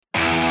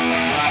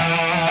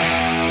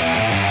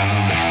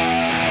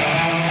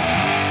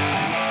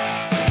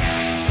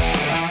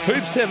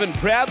Hoop 7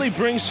 proudly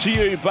brings to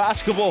you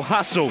Basketball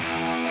Hustle.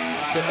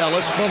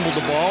 Ellis fumbled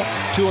the ball.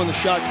 2 on the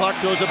shot clock.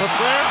 Goes up a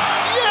prayer.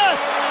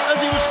 Yes! As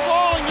he was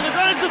falling to the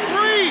ground, it's a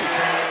 3.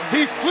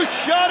 He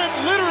shot it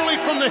literally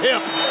from the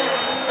hip.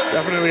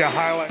 Definitely a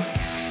highlight.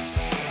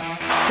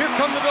 Here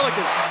come the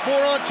Billikens. 4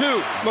 on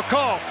 2.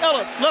 McCall.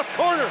 Ellis. Left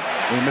corner.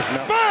 We're missing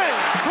out. Bang!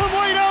 From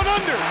way down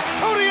under.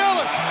 Cody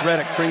Ellis.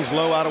 Redick brings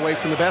low out away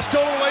from the best.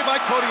 Stolen away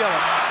by Cody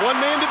Ellis. One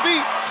man to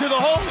beat. To the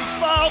hole. He's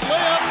fouled.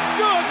 Layup.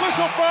 Good.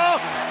 Whistle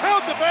foul.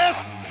 Count the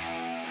basket.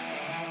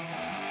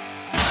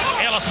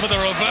 Ellis with a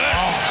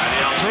reverse.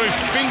 Through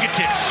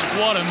fingertips.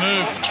 What a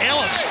move.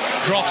 Ellis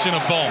drops in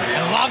a bomb.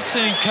 I love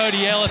seeing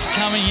Cody Ellis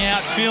coming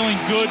out, feeling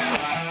good.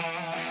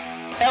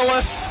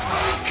 Ellis.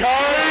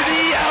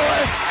 Cody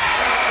Ellis.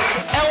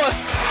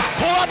 Ellis.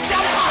 Pull-up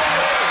jumper.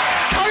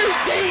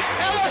 Cody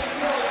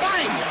Ellis.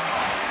 Bang.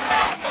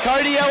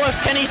 Cody Ellis,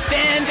 can he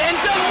stand and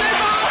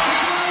deliver?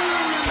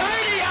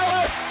 Cody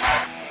Ellis.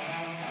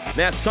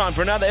 Now it's time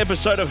for another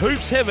episode of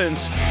Hoops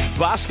Heaven's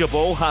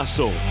Basketball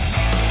Hustle.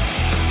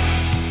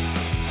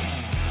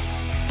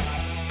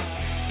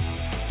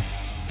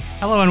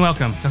 Hello and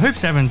welcome to Hoop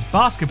 7's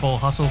Basketball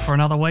Hustle for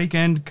another week.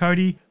 And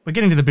Cody, we're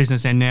getting to the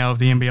business end now of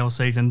the NBL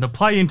season. The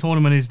play-in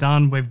tournament is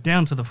done. We're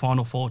down to the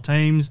final 4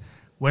 teams.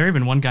 We're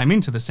even one game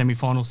into the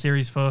semi-final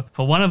series for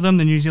one of them.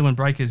 The New Zealand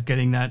Breakers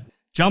getting that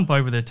jump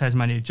over the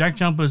Tasmania Jack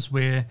Jumpers.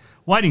 We're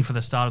waiting for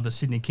the start of the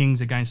Sydney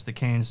Kings against the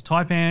Cairns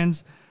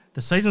Taipans.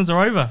 The seasons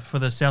are over for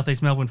the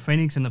Southeast Melbourne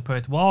Phoenix and the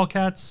Perth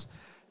Wildcats.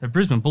 The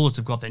Brisbane Bullets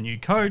have got their new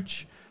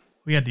coach.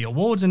 We had the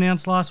awards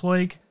announced last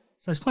week.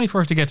 So there's plenty for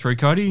us to get through,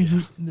 Cody.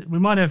 Yeah. We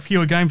might have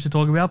fewer games to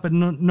talk about, but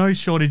no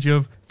shortage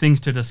of things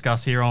to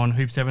discuss here on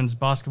Hoop 7's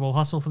Basketball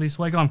Hustle for this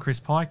week. I'm Chris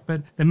Pike,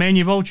 but the man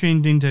you've all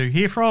tuned in to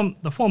hear from,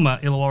 the former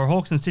Illawarra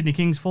Hawks and Sydney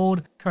Kings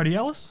forward, Cody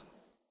Ellis.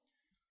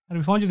 How do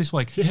we find you this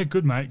week? Yeah,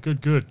 good, mate.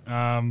 Good.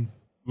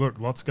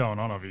 Look, lots going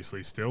on,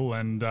 obviously, still.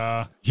 And,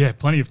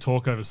 plenty of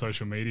talk over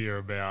social media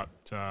about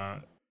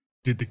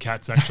did the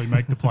Cats actually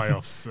make the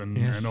playoffs and,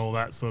 Yes. and all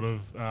that sort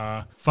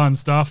of fun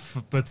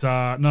stuff. But,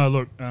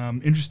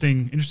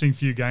 interesting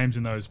few games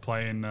in those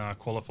play-in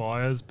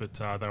qualifiers, but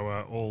they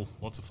were all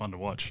lots of fun to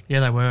watch. Yeah,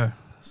 they were.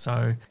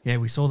 So, yeah,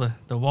 we saw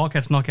the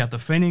Wildcats knock out the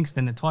Phoenix,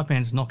 then the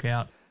Taipans knock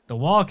out the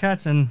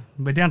Wildcats, and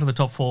we're down to the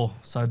top 4.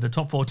 So the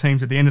top 4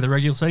 teams at the end of the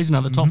regular season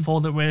are the top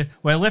 4 that we're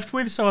left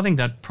with. So I think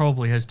that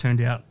probably has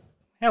turned out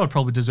how it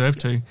probably deserved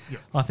to,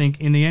 I think,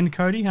 in the end,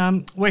 Cody.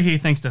 We're here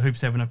thanks to Hoop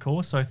 7, of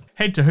course. So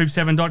head to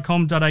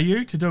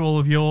hoop7.com.au to do all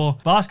of your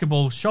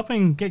basketball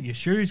shopping, get your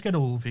shoes, get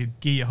all of your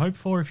gear you hope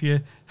for. If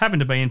you happen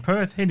to be in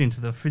Perth, head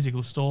into the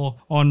physical store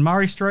on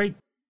Murray Street.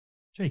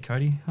 Gee,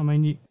 Cody, I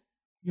mean,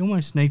 you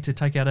almost need to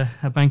take out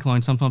a bank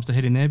loan sometimes to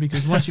head in there,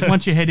 because once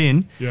you head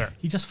in,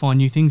 you just find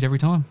new things every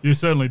time. You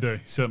certainly do.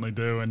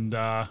 And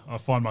I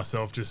find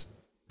myself just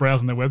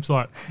browsing their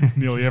website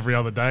nearly every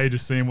other day,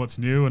 just seeing what's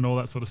new and all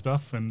that sort of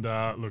stuff. And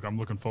look, I'm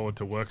looking forward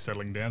to work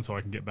settling down so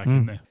I can get back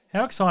in there.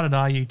 How excited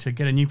are you to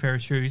get a new pair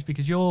of shoes?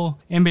 Because your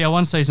NBL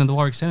 1 season of the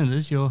Warwick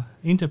Senators, you're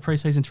into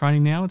pre-season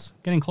training now. It's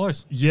getting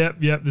close.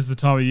 Yep. This is the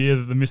time of year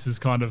that the missus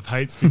kind of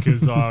hates,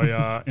 because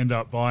I end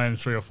up buying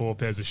 3 or 4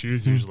 pairs of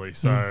shoes usually.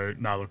 So,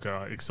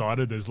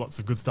 excited. There's lots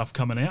of good stuff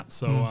coming out.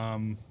 So,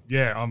 I'm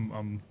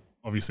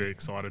obviously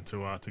excited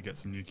to get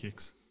some new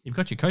kicks. You've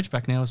got your coach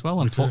back now as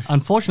well.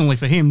 Unfortunately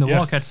for him, the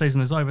Wildcat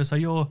season is over. So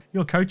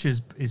your coach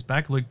is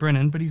back, Luke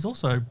Brennan, but he's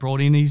also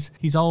brought in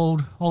his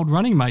old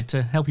running mate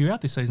to help you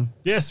out this season.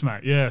 Yes,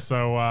 mate. Yeah.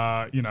 So,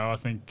 I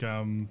think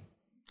kind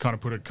of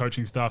put a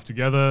coaching staff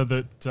together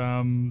that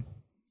can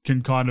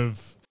kind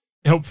of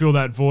help fill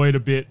that void a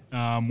bit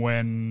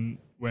when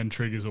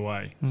Trig is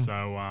away.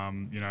 So,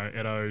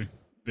 Edo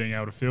being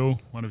able to fill,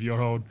 one of your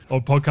old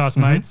podcast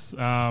mates,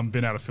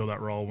 being able to fill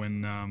that role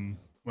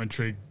when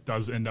Trig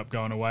does end up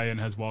going away and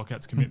has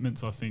Wildcats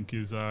commitments, I think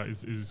is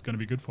going to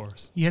be good for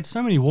us. You had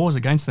so many wars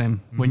against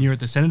them when you were at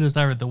the Senators,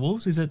 they were at the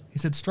Wolves. Is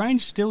it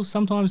strange still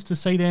sometimes to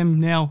see them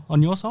now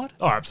on your side?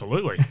 Oh,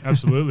 absolutely.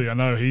 I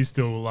know he's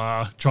still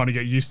trying to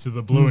get used to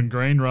the blue and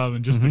green rather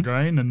than just the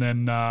green. And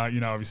then,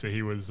 obviously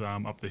he was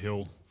up the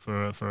hill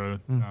for a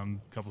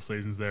couple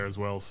seasons there as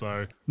well.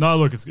 So, no,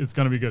 look, it's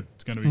going to be good.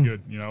 It's going to be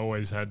good.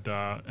 Always had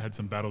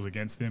some battles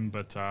against him,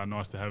 but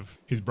nice to have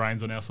his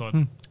brains on our side.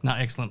 No,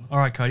 excellent. All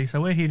right, Cody.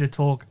 So we're here to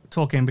talk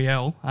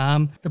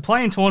NBL. The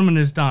play-in tournament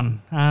is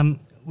done.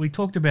 We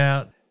talked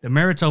about the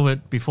merits of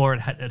it before it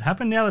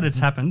happened. Now that it's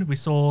happened, we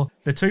saw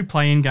the 2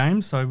 play-in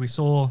games. So we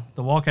saw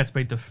the Wildcats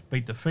beat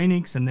the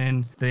Phoenix, and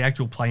then the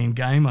actual play-in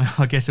game,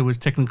 I guess it was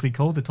technically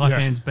called, the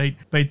Taipans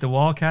beat the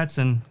Wildcats,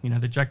 and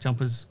the Jack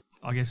Jumpers,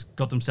 I guess,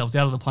 got themselves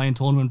out of the play-in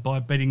tournament by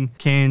beating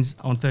Cairns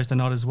on Thursday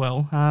night as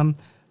well. Now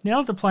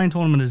that the play-in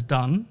tournament is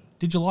done,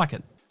 did you like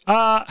it?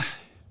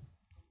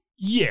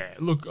 Yeah,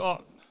 look,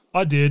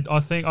 I did.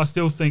 I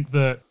still think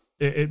that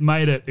it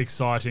made it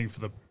exciting for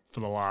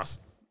the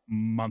last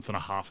month and a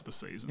half of the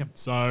season. Yep.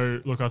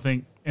 So, look, I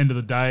think end of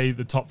the day,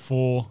 the top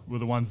 4 were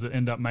the ones that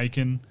end up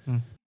making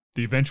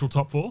the eventual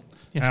top 4.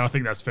 Yes. And I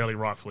think that's fairly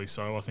rightfully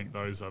so. I think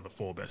those are the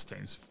 4 best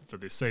teams for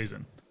this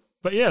season.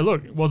 But yeah,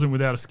 look, it wasn't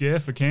without a scare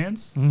for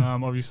Cairns,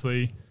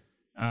 obviously.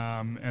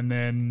 And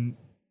then,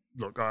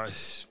 look,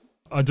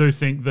 I do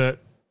think that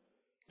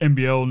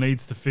NBL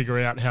needs to figure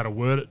out how to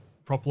word it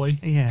properly.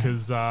 Yeah.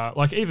 Because,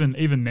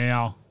 even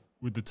now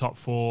with the top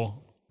 4,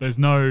 there's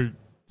no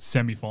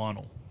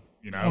semi-final.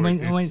 You know, I mean,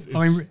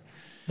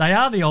 they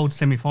are the old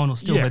semi-finals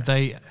still, Yeah. but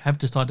they have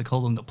decided to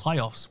call them the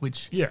playoffs,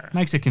 which Yeah.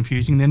 makes it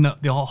confusing. Then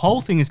the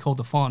whole thing is called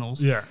the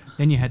finals. Yeah.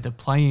 Then you had the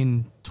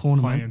play-in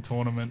tournament. Play-in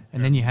tournament.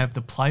 And then you have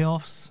the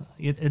playoffs.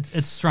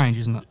 It's strange,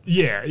 isn't it?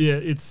 Yeah,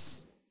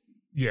 it's...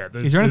 Yeah,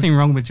 Is there anything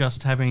wrong with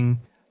just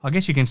having... I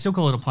guess you can still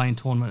call it a play-in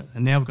tournament,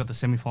 and now we've got the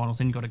semi-finals,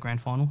 then you've got a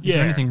grand final. Is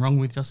there anything wrong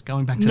with just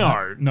going back to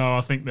that? No,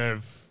 I think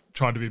they've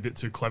tried to be a bit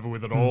too clever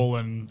with it all,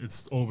 and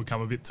it's all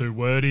become a bit too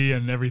wordy,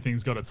 and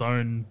everything's got its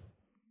own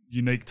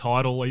unique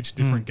title, each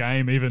different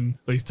game. Even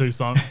these two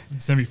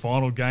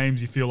semi-final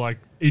games, you feel like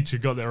each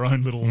have got their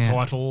own little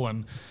title,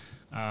 and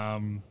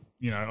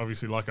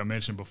obviously, like I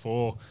mentioned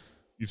before,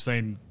 you've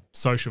seen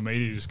social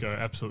media just go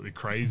absolutely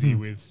crazy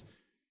with,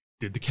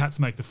 did the Cats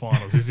make the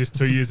finals? Is this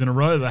 2 years in a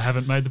row they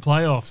haven't made the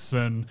playoffs?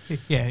 And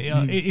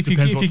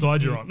depends what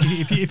side you're on.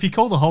 If you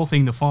call the whole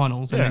thing the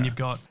finals, and then you've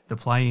got the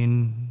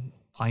play-in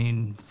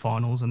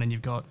finals, and then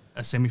you've got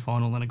a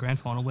semi-final and a grand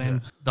final,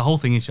 then the whole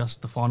thing is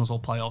just the finals or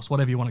playoffs,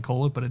 whatever you want to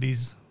call it, but it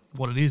is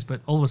what it is.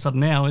 But all of a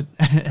sudden now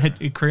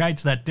it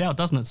creates that doubt,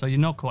 doesn't it? So you're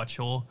not quite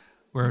sure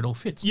where it all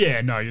fits.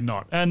 Yeah, no, you're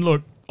not. And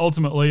look,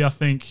 ultimately, I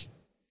think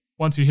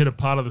once you hit a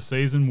part of the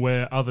season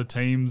where other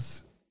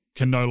teams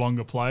can no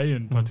longer play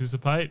and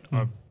participate,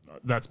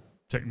 that's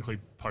technically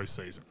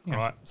postseason,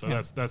 right? So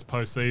that's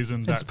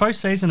postseason. It's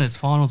postseason, it's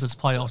finals, it's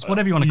playoffs,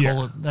 whatever you want to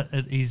call it.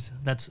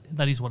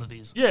 That is what it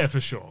is. Yeah,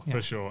 for sure.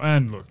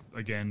 And look,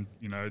 again,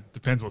 it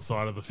depends what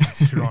side of the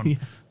fence you're on.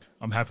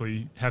 I'm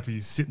happy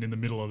sitting in the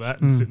middle of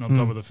that and sitting on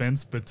top of the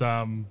fence. But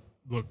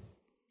look,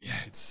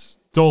 it's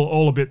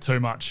all a bit too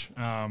much.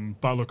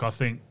 But look, I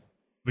think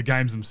the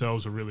games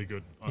themselves were really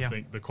good. I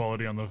think the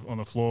quality on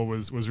the floor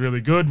was really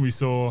good. We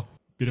saw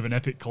bit of an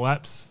epic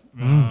collapse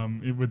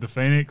with the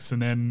Phoenix,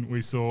 and then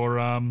we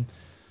saw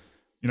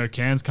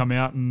Cairns come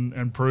out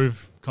and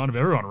prove kind of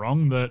everyone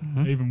wrong that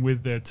even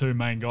with their two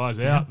main guys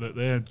out, that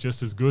they're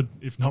just as good,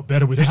 if not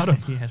better, without them.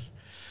 Yes.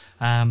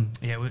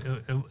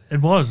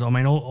 It was. I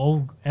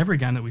mean, every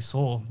game that we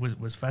saw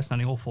was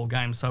fascinating, all 4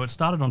 games. So it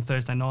started on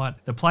Thursday night.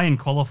 The play-in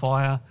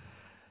qualifier,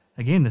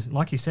 again,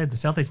 like you said, the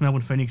Southeast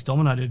Melbourne Phoenix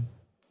dominated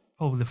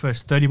probably the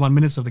first 31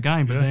 minutes of the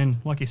game, but then,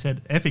 like you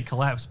said, epic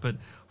collapse, but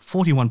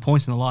 41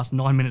 points in the last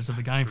 9 minutes of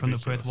the game from the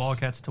Perth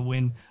Wildcats to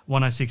win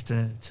 106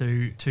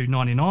 to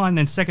 99.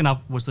 Then second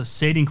up was the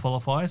seeding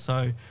qualifier,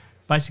 so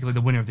basically the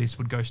winner of this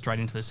would go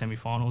straight into the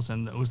semi-finals,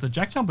 and it was the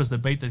Jack Jumpers that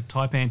beat the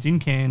Taipans in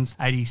Cairns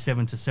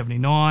 87 to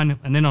 79.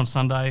 And then on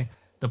Sunday,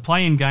 the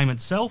play-in game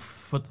itself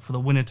for the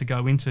winner to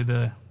go into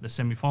the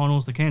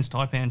semi-finals, the Cairns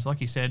Taipans, like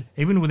you said,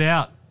 even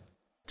without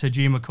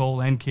Tajir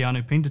McCall and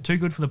Keanu Pinter, too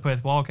good for the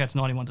Perth Wildcats,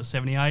 91 to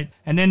 78.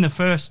 And then the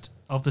first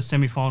of the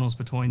semi-finals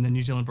between the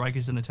New Zealand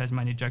Breakers and the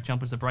Tasmania Jack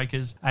Jumpers. The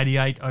Breakers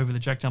 88 over the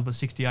Jack Jumpers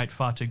 68,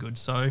 far too good.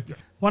 So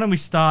why don't we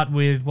start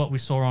with what we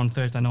saw on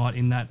Thursday night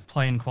in that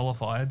play-in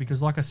qualifier?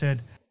 Because like I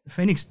said,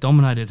 Phoenix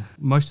dominated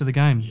most of the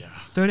game.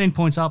 13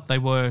 points up they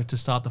were to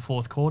start the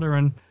fourth quarter,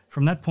 and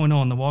from that point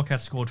on, the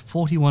Wildcats scored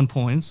 41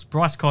 points.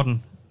 Bryce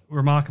Cotton,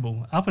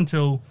 remarkable. Up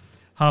until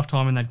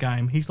halftime in that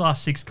game, his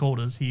last 6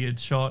 quarters, he had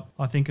shot,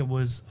 I think it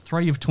was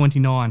 3 of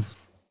 29.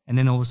 And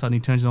then all of a sudden he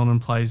turns it on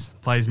and plays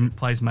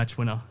match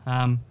winner.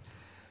 It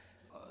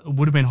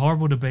would have been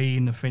horrible to be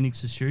in the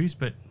Phoenix's shoes,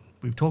 but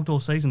we've talked all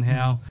season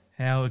how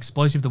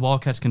explosive the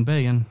Wildcats can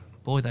be, and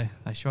boy, they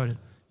showed it.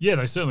 Yeah,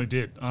 they certainly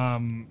did.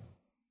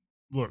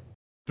 Look,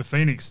 the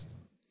Phoenix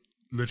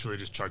literally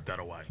just choked that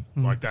away.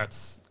 Like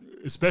that's,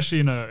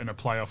 especially in a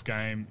playoff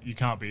game, you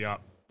can't be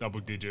up double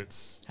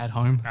digits At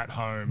home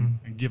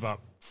and give up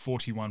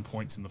 41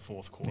 points in the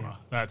fourth quarter. Yeah.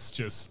 That's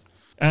just,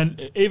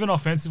 and even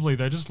offensively,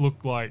 they just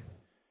look like,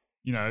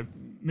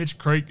 Mitch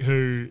Creek,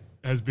 who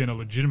has been a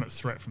legitimate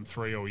threat from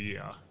 3 all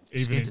year,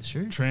 even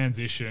in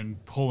transition,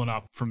 pulling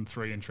up from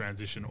 3 in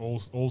transition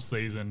all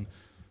season,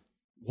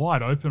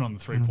 wide open on the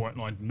 3-point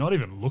line, not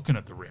even looking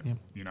at the rim.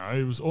 Yep.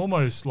 It was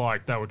almost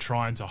like they were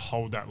trying to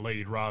hold that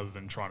lead rather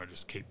than trying to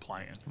just keep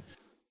playing.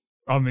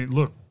 I mean,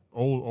 look,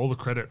 all the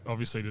credit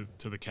obviously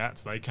to the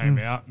Cats. They came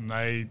out and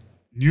they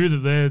knew that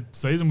their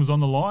season was on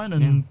the line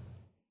and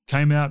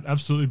came out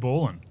absolutely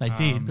balling. They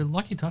did, but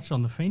like you touched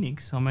on the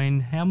Phoenix, I mean,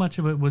 how much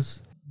of it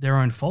was their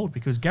own fault?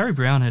 Because Gary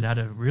Brown had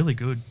a really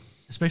good,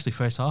 especially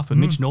first half, but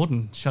Mitch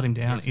Norton shut him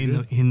down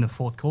in the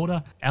fourth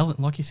quarter. Alan,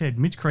 like you said,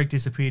 Mitch Creek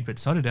disappeared, but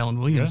so did Alan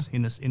Williams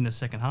in the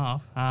second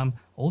half.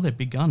 All their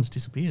big guns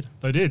disappeared.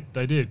 They did.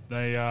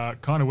 They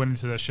kind of went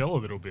into their shell a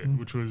little bit,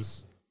 which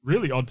was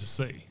really odd to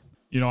see.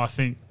 I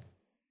think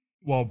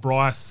while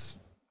Bryce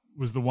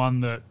was the one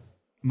that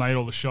made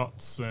all the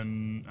shots,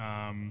 and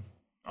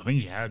I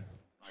think he had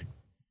like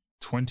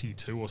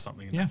 22 or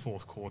something in the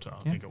fourth quarter,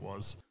 I think it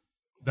was.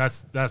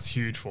 That's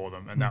huge for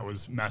them, and that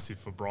was massive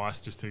for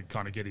Bryce just to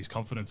kind of get his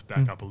confidence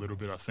back up a little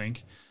bit, I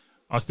think.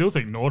 I still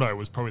think Nordo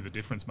was probably the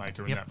difference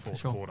maker in that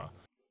fourth quarter.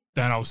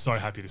 then I was so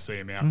happy to see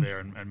him out there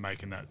and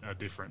making that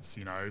difference.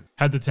 You know,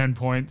 had the 10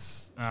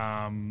 points,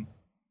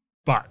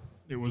 but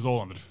it was all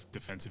on the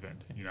defensive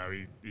end. You know,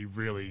 he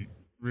really,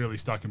 really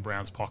stuck in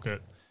Brown's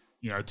pocket.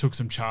 You know, took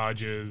some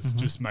charges,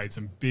 just made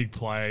some big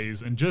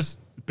plays, and just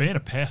being a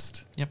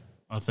pest. Yep.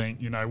 I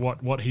think, you know,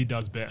 what he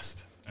does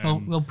best.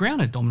 Well, Brown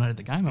had dominated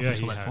the game up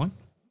until that point.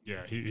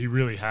 Yeah, he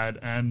really had.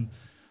 And,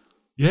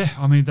 yeah,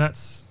 I mean,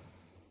 that's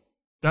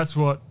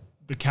what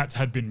the Cats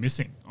had been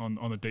missing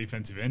on the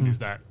defensive end is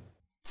that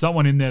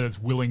someone in there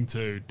that's willing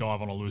to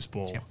dive on a loose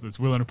ball, that's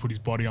willing to put his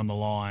body on the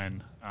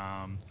line.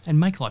 And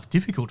make life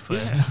difficult for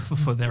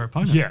their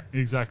opponent. Yeah,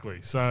 exactly.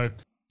 So,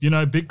 you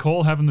know, big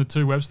call having the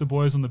two Webster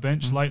boys on the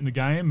bench late in the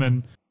game,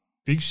 and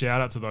big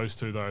shout out to those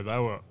two, though. They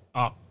were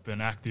up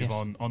and active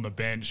on the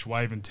bench,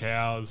 waving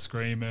towels,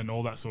 screaming,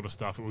 all that sort of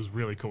stuff. It was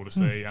really cool to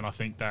see, and I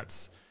think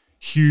that's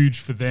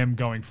huge for them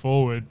going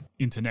forward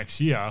into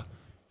next year.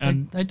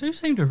 And they do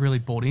seem to have really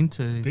bought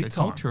into the time.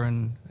 culture,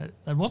 and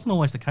that wasn't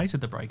always the case at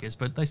the Breakers,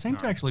 but they seem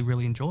to actually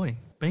really enjoy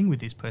being with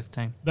this Perth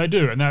team. They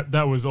do, and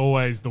that was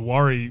always the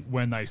worry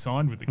when they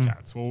signed with the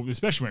Cats. Well,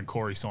 especially when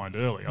Corey signed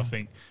early. I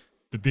think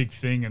the big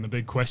thing and the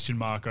big question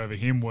mark over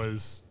him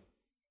was,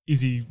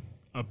 is he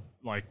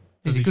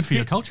Is he good for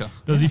your culture?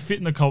 Does he fit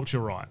in the culture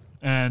right?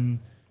 And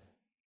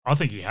I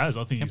think he has.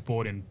 I think he's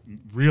bought in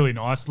really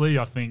nicely.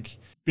 I think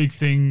big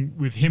thing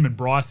with him and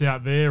Bryce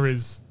out there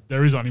is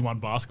only one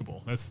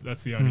basketball.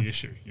 That's the only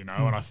issue, you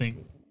know. And I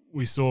think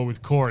we saw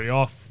with Corey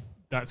off,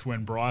 that's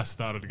when Bryce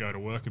started to go to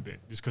work a bit,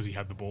 just because he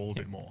had the ball a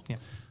bit more. Yeah.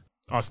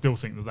 I still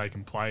think that they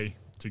can play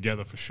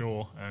together for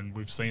sure, and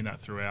we've seen that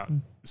throughout,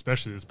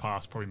 especially this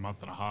past probably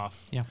month and a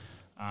half. Yeah.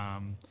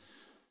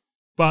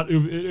 But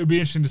it'll be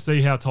interesting to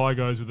see how Ty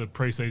goes with a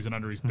preseason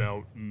under his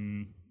belt,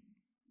 and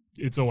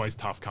it's always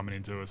tough coming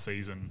into a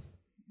season.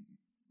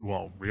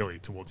 Well, really,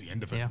 towards the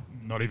end of it,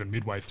 not even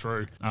midway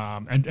through,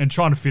 and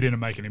trying to fit in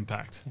and make an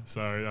impact. Yeah.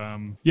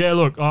 So,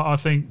 look, I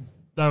think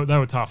they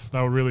were tough.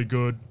 They were really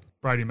good.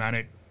 Brady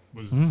Manick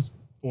was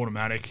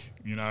automatic.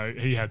 You know,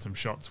 he had some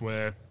shots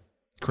where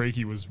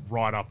Creaky was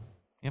right up,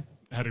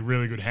 had a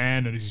really good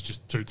hand, and he's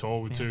just too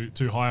tall with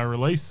too high a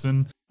release.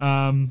 And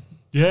even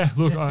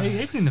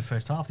in the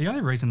first half, the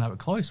only reason they were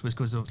close was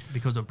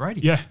because of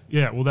Brady.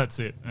 Yeah. Well, that's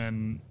it.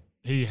 And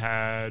he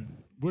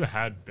would have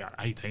had about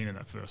 18 in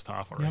that first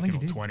half, I reckon,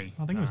 or 20.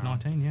 I think it was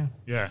 19, yeah.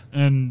 Yeah,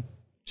 and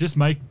just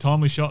make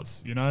timely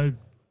shots, you know,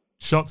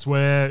 shots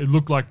where it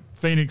looked like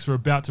Phoenix were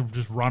about to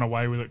just run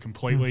away with it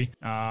completely.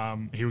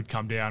 He would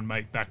come down,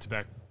 make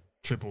back-to-back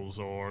triples,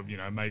 or, you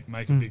know, make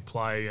a big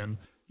play. And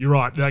you're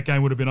right, that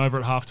game would have been over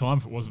at halftime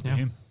if it wasn't for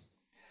him.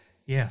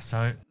 Yeah,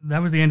 so that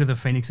was the end of the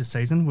Phoenix's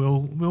season.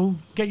 We'll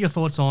get your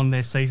thoughts on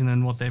their season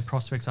and what their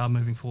prospects are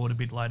moving forward a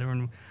bit later,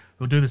 and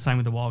we'll do the same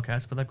with the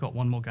Wildcats, but they've got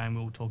one more game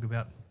we'll talk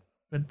about.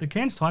 But the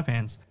Cairns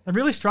Taipans, they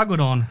really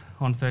struggled on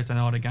Thursday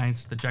night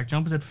against the Jack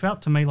Jumpers. It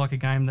felt to me like a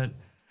game that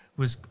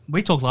was...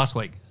 We talked last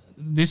week.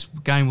 This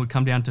game would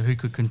come down to who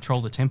could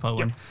control the tempo,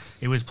 and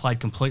it was played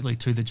completely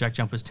to the Jack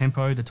Jumpers'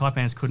 tempo. The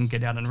Taipans couldn't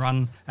get out and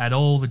run at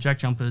all. The Jack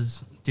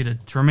Jumpers did a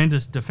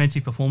tremendous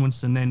defensive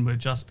performance, and then were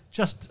just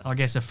I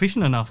guess,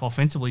 efficient enough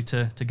offensively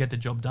to get the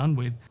job done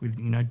with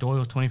you know,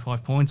 Doyle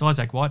 25 points,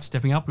 Isaac White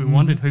stepping up. We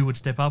wondered who would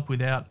step up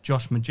without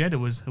Josh Majed. It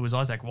was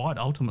Isaac White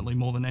ultimately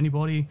more than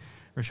anybody.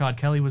 Rashad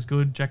Kelly was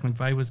good. Jack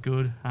McVeigh was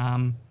good.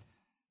 The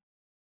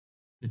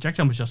Jack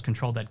Jumpers just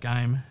controlled that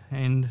game,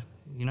 and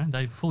you know,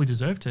 they fully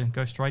deserved to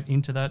go straight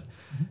into that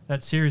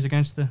series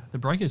against the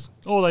Breakers.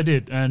 Oh, they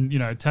did. And, you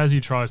know,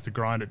 Tassie tries to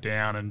grind it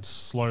down and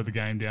slow the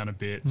game down a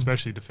bit,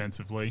 especially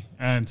defensively.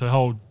 And to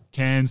hold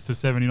Cairns to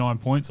 79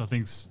 points, I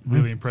think is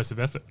really impressive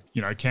effort.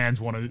 You know,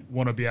 Cairns want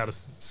to be able to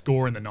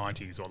score in the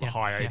 90s or the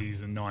high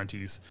 80s and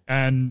 90s.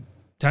 And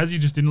Tassie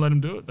just didn't let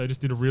them do it. They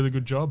just did a really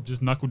good job,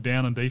 just knuckled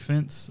down on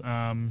defense.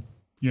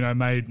 You know,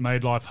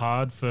 made life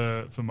hard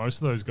for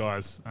most of those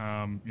guys.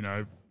 You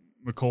know,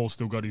 McCall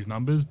still got his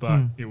numbers,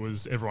 but it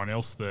was everyone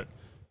else that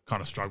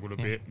kind of struggled a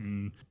bit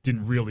and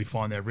didn't really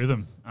find their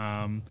rhythm.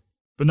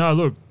 But no,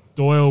 look,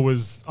 Doyle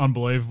was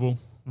unbelievable.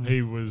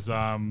 He was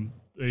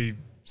he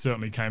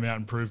certainly came out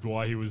and proved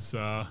why he was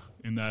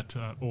in that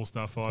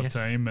All-Star 5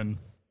 team, and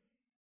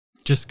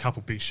just a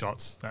couple big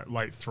shots, that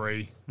late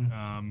three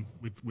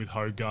with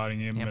Hogue guarding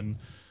him and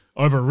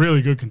over a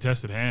really good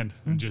contested hand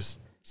and just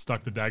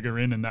stuck the dagger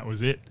in, and that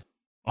was it.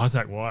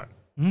 Isaac White,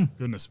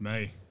 goodness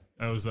me.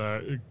 That was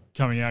a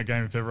coming out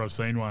game if ever I've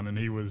seen one, and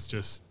he was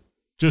just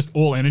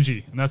all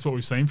energy, and that's what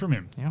we've seen from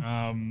him.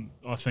 Yeah.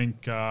 I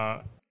think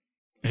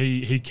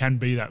he can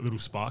be that little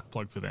spark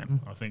plug for them.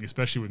 I think,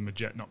 especially with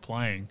Majette not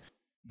playing,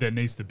 there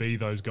needs to be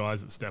those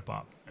guys that step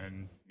up,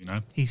 and you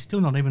know, he's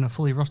still not even a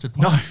fully rostered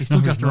player. He's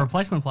still just a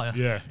replacement player.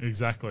 Yeah,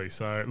 exactly.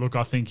 So look,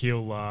 I think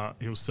he'll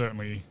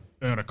certainly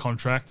earn a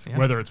contract,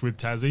 whether it's with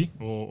Tassie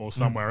or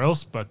somewhere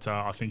else. But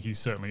I think he's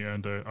certainly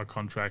earned a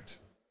contract,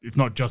 if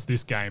not just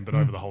this game, but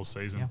over the whole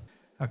season.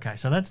 Okay,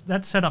 so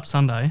that's set up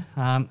Sunday,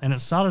 and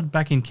it started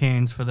back in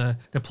Cairns for the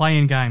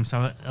play-in game,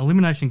 so an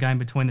elimination game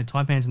between the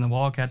Taipans and the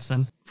Wildcats.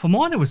 And for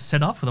mine, it was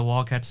set up for the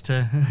Wildcats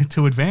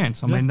to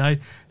advance. I mean, they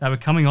were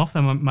coming off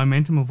the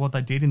momentum of what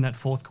they did in that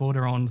fourth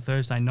quarter on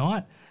Thursday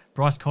night.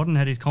 Bryce Cotton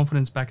had his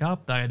confidence back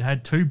up. They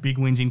had 2 big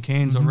wins in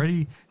Cairns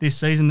already this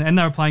season, and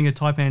they were playing a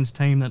Taipans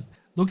team that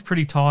looked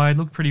pretty tired,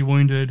 looked pretty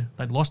wounded.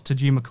 They'd lost to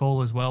Jim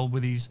McCall as well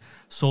with his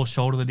sore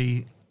shoulder that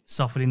he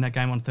suffered in that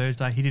game on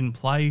Thursday. He didn't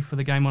play for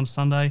the game on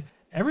Sunday.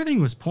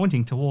 Everything was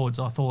pointing towards,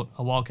 I thought,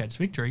 a Wildcats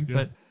victory,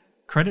 but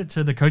credit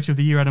to the coach of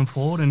the year, Adam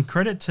Ford, and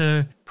credit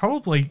to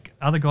probably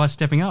other guys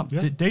stepping up.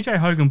 DJ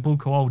Hogan, Bull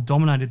Kowal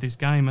dominated this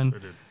game, and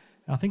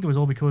I think it was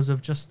all because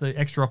of just the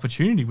extra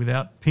opportunity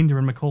without Pinder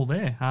and McCall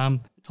there.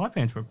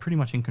 Taipans were pretty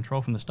much in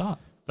control from the start.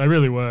 They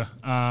really were.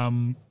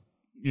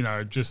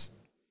 Just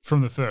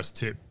from the first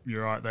tip,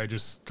 you're right, they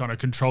just kind of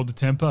controlled the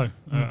tempo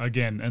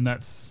again, and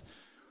that's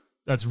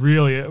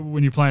really,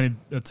 when you're playing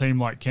a team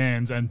like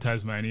Cairns and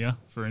Tasmania,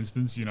 for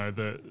instance,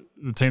 the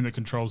team that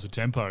controls the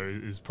tempo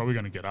is probably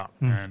going to get up.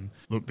 And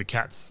look, the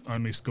Cats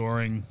only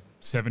scoring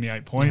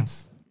 78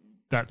 points.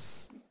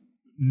 That's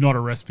not a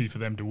recipe for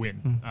them to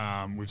win.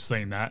 We've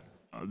seen that.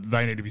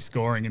 They need to be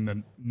scoring in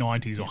the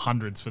 90s or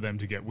hundreds for them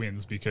to get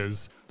wins,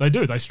 because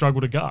they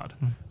struggle to guard.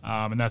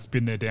 And that's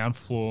been their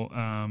downfall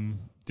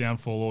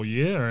all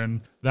year,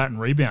 and that and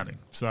rebounding.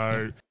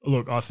 So,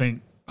 look, I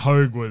think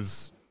Hogue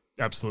was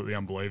absolutely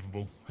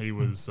unbelievable. He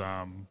was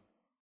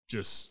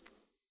just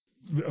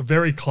a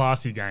very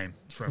classy game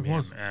from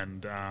him,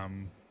 and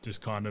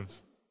just kind of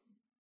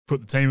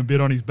put the team a bit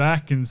on his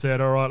back and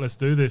said, all right, let's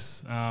do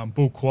this.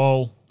 Bull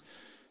Quoll,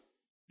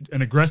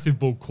 an aggressive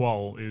Bull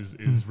Quoll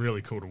is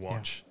really cool to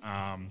watch.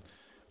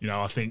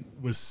 I think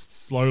we're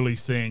slowly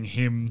seeing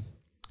him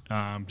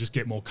just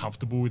get more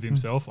comfortable with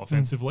himself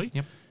offensively.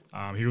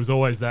 He was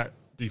always that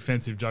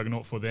defensive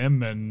juggernaut for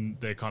them and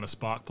their kind of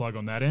spark plug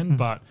on that end,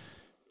 but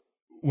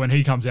when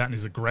he comes out and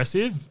is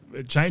aggressive,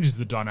 it changes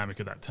the dynamic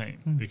of that team,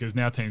 because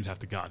now teams have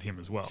to guard him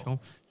as well.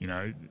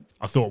 Sure.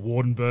 I thought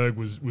Wardenberg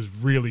was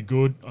really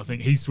good. I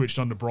think he switched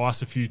on to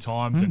Bryce a few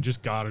times and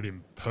just guarded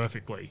him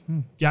perfectly.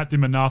 Gapped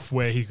him enough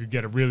where he could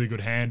get a really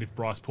good hand if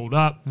Bryce pulled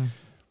up.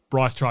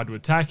 Bryce tried to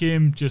attack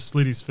him, just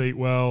slid his feet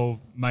well,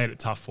 made it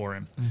tough for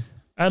him.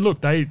 And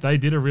look, they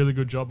did a really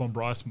good job on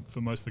Bryce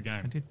for most of the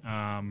game. They did.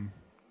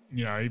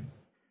 He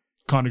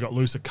kind of got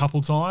loose a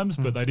couple times,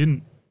 but they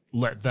didn't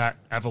let that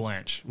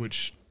avalanche,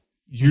 which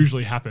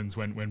usually happens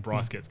when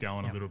Bryce gets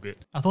going a little bit.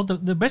 I thought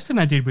the best thing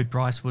they did with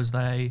Bryce was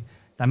they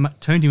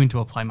turned him into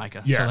a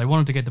playmaker. So they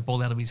wanted to get the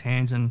ball out of his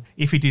hands, and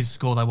if he did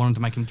score, they wanted to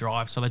make him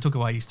drive. So they took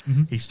away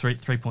his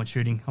three-point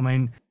shooting. I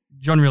mean,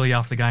 John Riley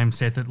after the game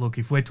said that, look,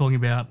 if we're talking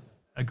about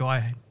a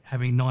guy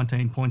having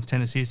 19 points,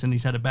 10 assists, and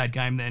he's had a bad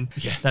game, then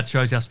that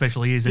shows how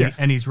special he is,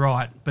 and he's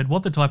right. But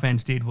what the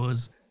Taipans did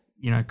was,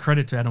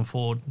 credit to Adam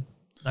Ford.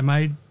 They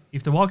made,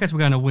 if the Wildcats were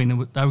going to win,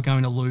 they were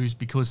going to lose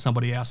because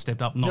somebody else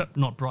stepped up,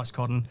 not Bryce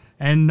Cotton,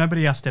 and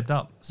nobody else stepped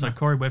up. So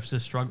Corey Webster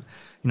struggled,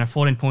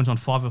 14 points on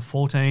 5 of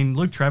 14.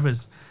 Luke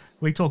Travers,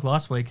 we talked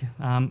last week,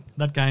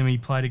 that game he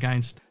played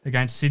against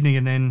Sydney,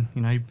 and then,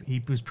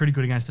 he was pretty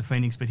good against the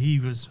Phoenix, but he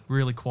was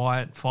really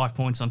quiet, 5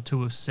 points on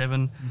 2 of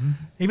 7.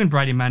 Even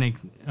Brady Manick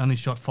only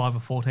shot 5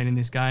 of 14 in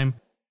this game.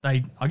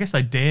 I guess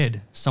they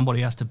dared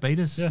somebody else to beat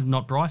us,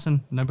 not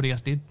Bryson. Nobody else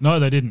did. No,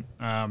 they didn't.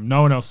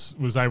 No one else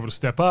was able to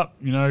step up.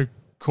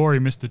 Corey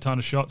missed a ton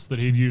of shots that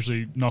he'd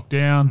usually knock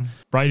down.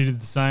 Brady did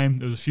the same.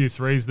 There was a few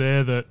threes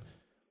there that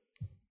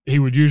he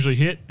would usually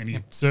hit, and he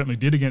certainly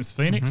did against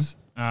Phoenix,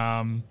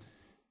 that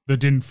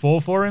didn't fall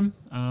for him.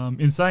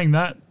 In saying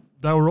that,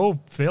 they were all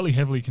fairly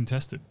heavily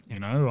contested.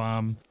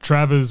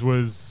 Travers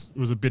was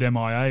a bit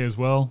MIA as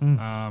well,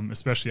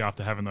 especially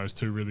after having those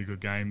 2 really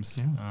good games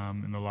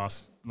in the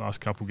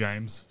last couple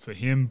games for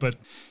him. But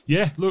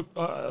look,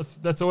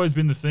 that's always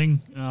been the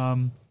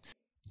thing.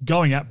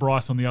 Going at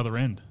Bryce on the other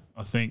end,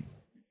 I think,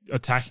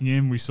 attacking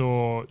him, we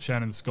saw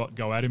Shannon Scott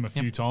go at him a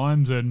few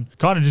times and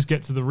kind of just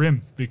get to the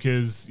rim,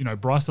 because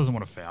Bryce doesn't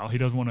want to foul. He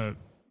doesn't want to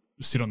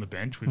sit on the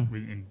bench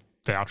in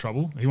foul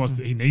trouble. He wants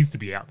he needs to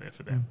be out there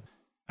for them.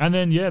 And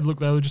then look,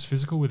 they were just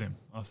physical with him.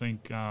 I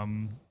think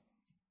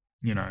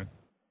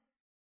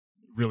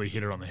really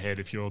hit it on the head.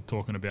 If you're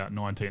talking about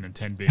 19 and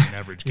 10 being an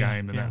average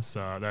game, then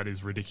that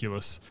is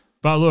ridiculous.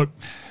 But look,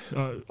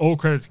 all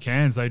credit to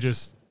Cairns. They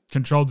just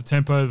controlled the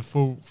tempo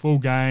the full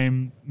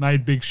game,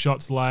 made big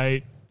shots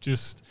late.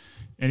 Just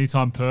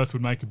anytime Perth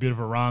would make a bit of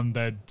a run,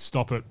 they'd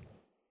stop it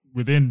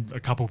within a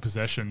couple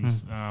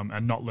possessions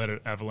and not let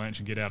it avalanche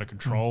and get out of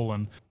control.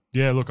 And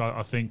look,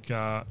 I think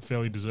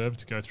fairly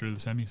deserved to go through the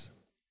semis.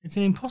 It's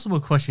an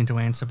impossible question to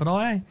answer, but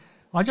I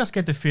just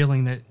get the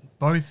feeling that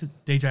both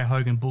DJ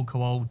Hogue and Bull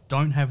Kowal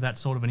don't have that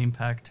sort of an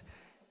impact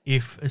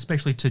if,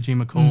 especially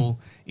Tajir McCall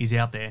is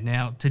out there.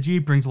 Now,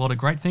 Tajir brings a lot of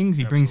great things.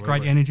 He brings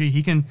great energy.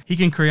 He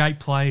can create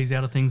plays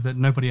out of things that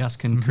nobody else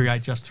can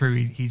create just through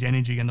his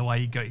energy and the way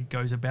he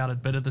goes about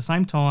it. But at the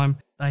same time,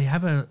 they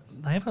have a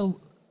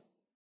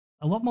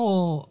lot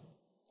more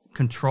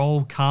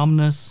control,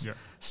 calmness.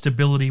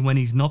 stability when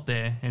he's not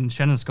there. And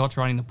Shannon Scott's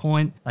running the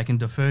point. They can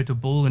defer to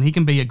Bull, and he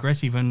can be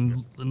aggressive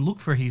and look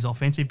for his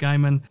offensive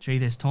game. And gee,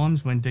 there's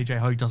times when DJ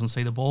Hogue doesn't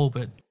see the ball,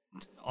 but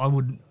I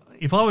would.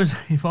 If I was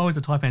the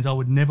Taipans, I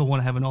would never want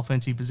to have an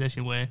offensive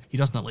possession where he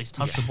doesn't at least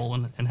touch the ball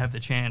and have the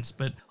chance.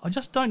 But I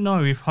just don't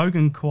know if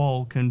Hogan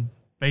Kuol can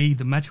be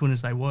the match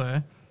winners they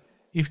were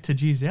if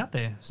Taji's out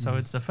there. So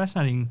it's a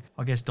fascinating,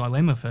 I guess,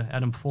 dilemma for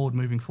Adam Ford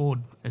moving forward,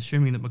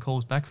 assuming that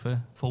McCall's back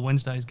for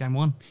Wednesday's game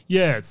 1.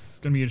 Yeah, it's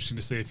going to be interesting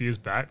to see if he is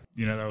back.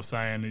 You know, they were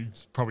saying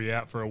he's probably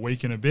out for a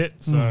week and a bit.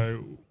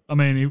 So, I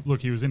mean,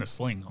 he was in a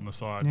sling on the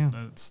side. Yeah.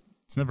 It's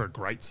never a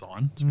great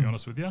sign, to be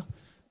honest with you.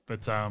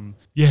 But,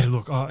 yeah,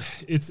 look,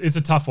 it's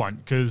a tough one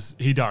because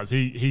he does.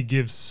 He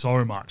gives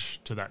so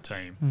much to that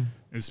team,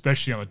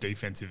 especially on the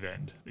defensive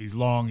end. He's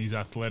long, he's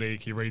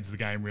athletic, he reads the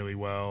game really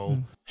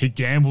well. He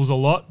gambles a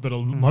lot, but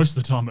most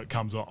of the time it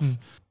comes off.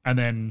 And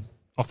then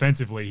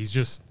offensively,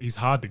 he's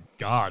hard to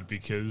guard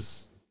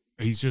because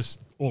he's just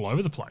all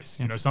over the place.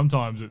 You know,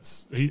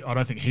 sometimes I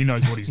don't think he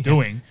knows what he's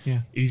doing.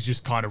 He's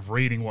just kind of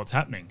reading what's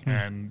happening.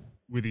 And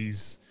with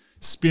his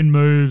spin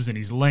moves and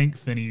his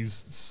length and his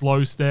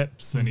slow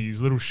steps and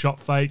his little shot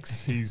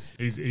fakes, he's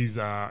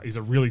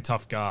a really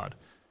tough guard.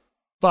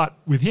 But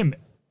with him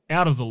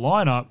out of the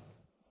lineup,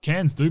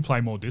 Cairns do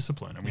play more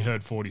discipline, and we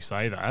heard 40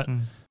 say that.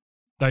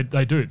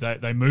 They do.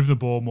 They move the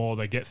ball more,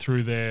 they get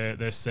through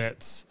their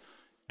sets,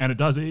 and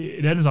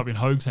it ends up in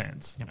Hogue's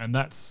hands. And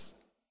that's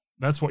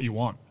what you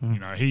want. You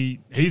know,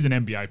 he's an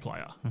NBA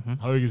player.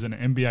 Hogue is an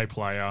NBA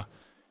player,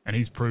 and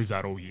he's proved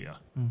that all year.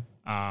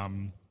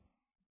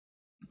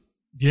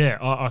 Yeah,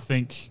 I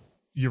think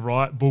you're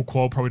right. Bull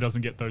Kuol probably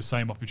doesn't get those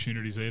same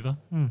opportunities either.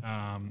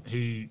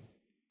 He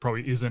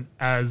probably isn't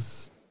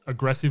as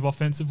aggressive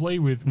offensively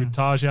with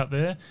Taj out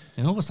there.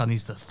 And all of a sudden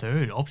he's the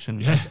third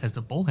option as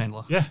the ball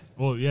handler. Yeah,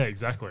 well, yeah,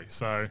 exactly.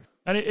 So,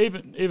 and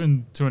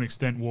even to an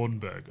extent,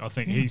 Wardenberg, I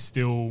think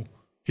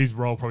his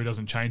role probably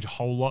doesn't change a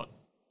whole lot.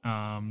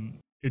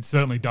 It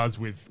certainly does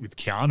with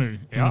Keanu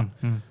out.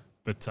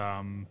 But,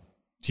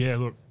 yeah,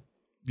 look,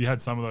 you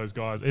had some of those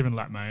guys, even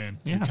Lat Mayan,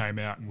 who came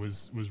out and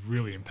was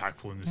really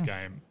impactful in this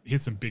game.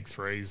 Hit some big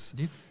threes.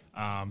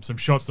 Some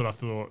shots that I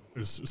thought,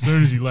 as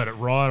soon as he let it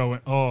ride, I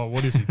went, oh,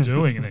 what is he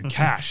doing? And then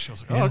cash. I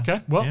was like, oh,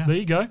 okay, well, there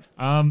you go.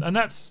 And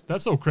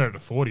that's all credit to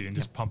 40 and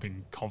just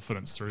pumping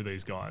confidence through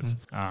these guys.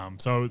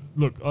 So,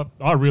 look,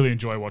 I really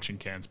enjoy watching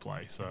Cairns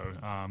play. So,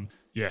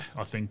 yeah,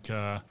 I think it's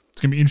going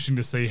to be interesting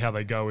to see how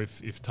they go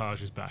if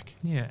Taj is back.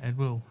 Yeah, it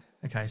will.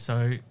 Okay,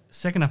 so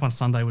second up on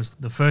Sunday was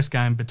the first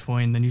game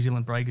between the New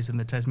Zealand Breakers and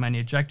the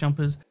Tasmania Jack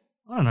Jumpers.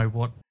 I don't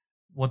know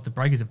what the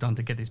Breakers have done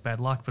to get this bad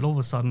luck, but all of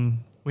a sudden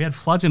we had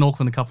floods in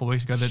Auckland a couple of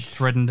weeks ago that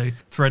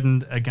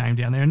threatened a game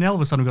down there, and now all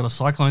of a sudden we've got a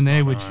cyclone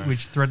there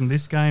which threatened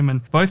this game,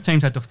 and both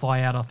teams had to fly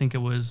out. I think it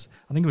was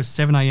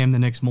 7 a.m. the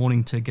next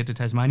morning to get to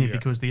Tasmania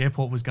because the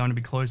airport was going to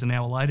be closed an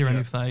hour later, and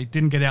if they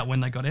didn't get out when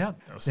they got out,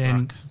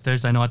 then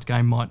Thursday night's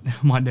game might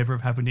never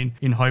have happened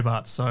in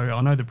Hobart. So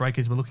I know the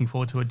Breakers were looking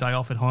forward to a day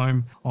off at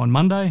home on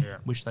Monday,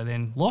 which they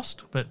then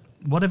lost, but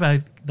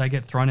whatever they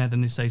get thrown at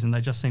them this season,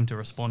 they just seem to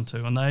respond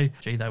to, and they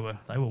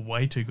were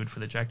way too good for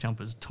the Jack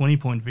Jumpers.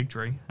 20-point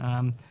victory,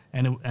 and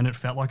it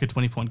felt like a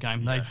 20-point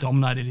game. They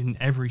dominated in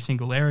every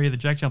single area. The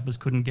Jack Jumpers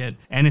couldn't get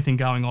anything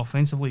going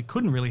offensively,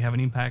 couldn't really have an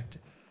impact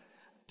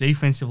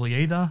defensively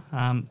either.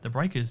 The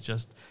Breakers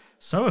just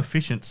so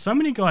efficient. So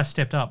many guys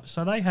stepped up.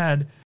 So they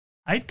had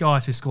 8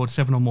 guys who scored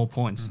 7 or more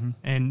points,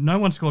 and no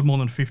one scored more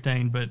than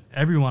 15, but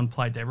everyone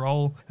played their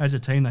role. As a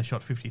team, they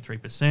shot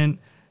 53%.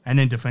 And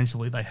then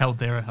defensively, they held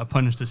their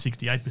opponents to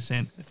 68%,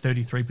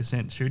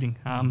 33% shooting.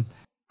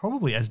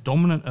 Probably as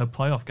dominant a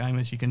playoff game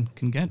as you can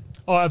get.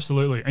 Oh,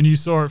 absolutely. And you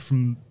saw it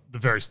from the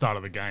very start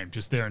of the game,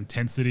 just their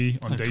intensity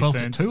on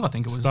defense. 12-2, I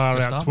think it was.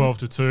 Started out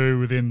 12-2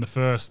 within the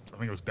first, I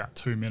think it was about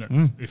 2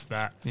 minutes, if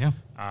that. Yeah.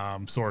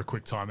 Saw a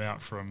quick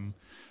timeout from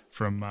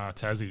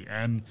Tassie.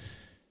 And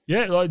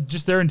yeah, like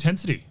just their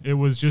intensity. It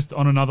was just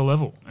on another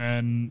level.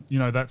 And, you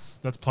know, that's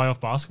playoff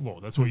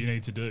basketball. That's what you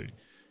need to do.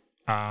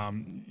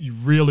 You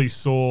really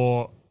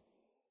saw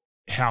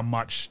how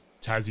much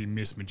Tassie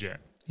missed Majet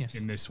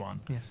in this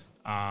one. Yes.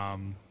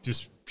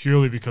 Just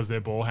purely because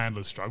their ball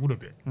handlers struggled a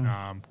bit.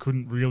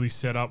 Couldn't really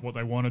set up what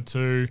they wanted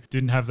to.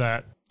 Didn't have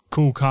that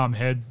cool, calm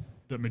head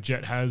that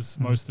Majet has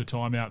most of the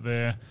time out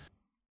there.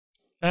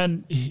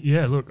 And,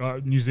 yeah, look,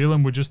 New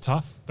Zealand were just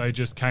tough. They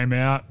just came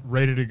out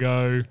ready to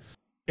go.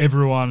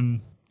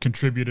 Everyone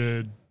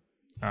contributed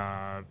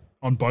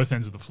on both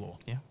ends of the floor.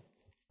 Yeah.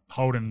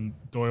 Holding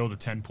Doyle to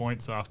 10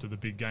 points after the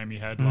big game he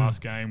had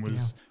last game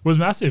was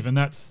massive, and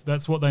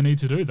that's what they need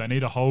to do. They need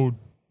to hold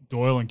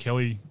Doyle and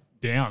Kelly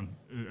down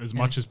as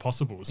much as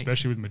possible,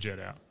 especially with Majet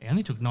out. He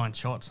only took 9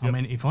 shots. I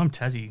mean, if I'm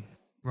Tassie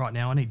right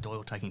now, I need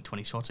Doyle taking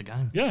 20 shots a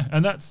game. Yeah,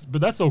 and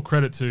that's all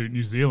credit to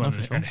New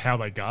Zealand and how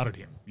they guarded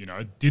him. You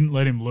know, didn't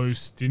let him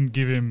loose, didn't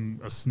give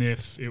him a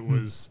sniff. It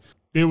was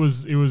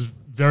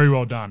very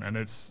well done, and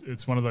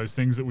it's one of those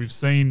things that we've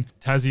seen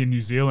Tassie and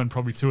New Zealand,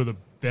 probably two of the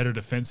better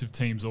defensive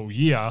teams all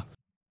year,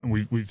 and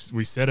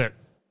we said it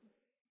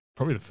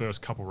probably the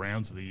first couple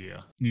rounds of the year.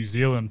 New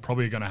Zealand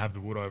probably going to have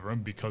the wood over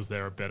them because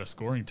they're a better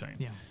scoring team.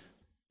 Yeah.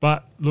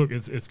 But look,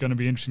 it's going to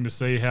be interesting to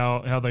see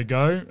how they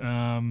go.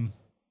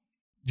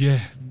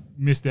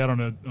 Missed out on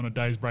a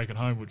day's break at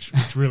home, which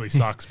really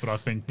sucks. But I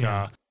think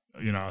I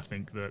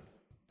think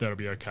that'll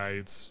be okay.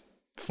 It's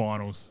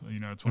finals.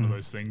 It's one of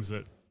those things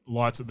that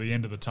lights at the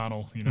end of the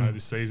tunnel.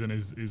 This season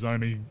is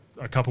only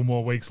a couple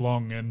more weeks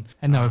long, and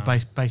they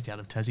were based out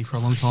of Tassie for a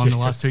long time the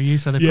last 2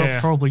 years, so they're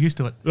probably used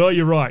to it. Well,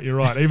 you're right.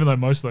 Even though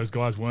most of those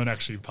guys weren't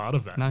actually part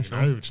of that,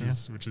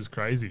 which is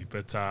crazy.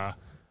 But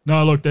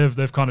no, look,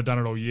 they've kind of done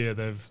it all year.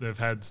 They've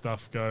had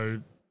stuff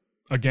go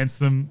against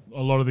them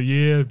a lot of the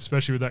year,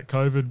 especially with that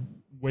COVID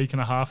week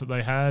and a half that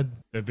they had.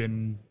 They've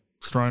been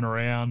thrown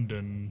around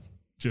and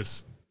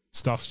just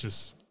stuff's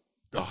just.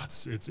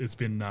 It's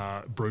been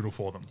brutal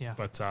for them. Yeah.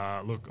 But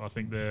look, I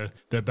think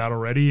they're battle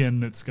ready,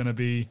 and it's going to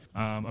be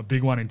a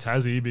big one in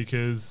Tassie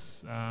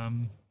because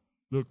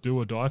look, do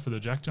or die for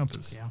the Jack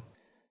Jumpers. Yeah.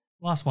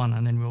 Last one,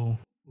 and then we'll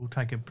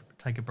take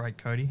a break,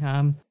 Cody.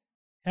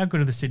 How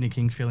good are the Sydney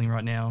Kings feeling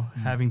right now,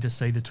 having to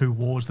see the 2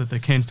 wars that the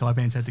Cairns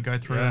Taibans had to go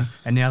through,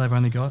 and now they've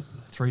only got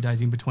 3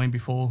 days in between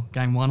before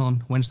Game 1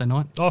 on Wednesday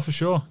night? Oh, for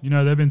sure.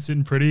 They've been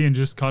sitting pretty and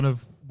just kind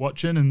of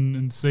watching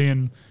and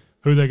seeing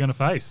who they're going to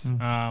face.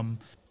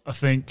 I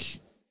think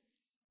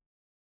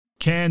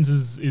Cairns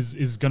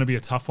is going to be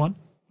a tough one,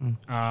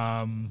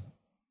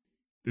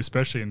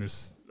 especially in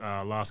this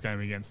last game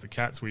against the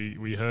Cats.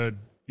 We heard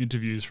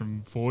interviews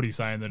from Fordy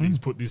saying that he's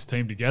put this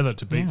team together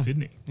to beat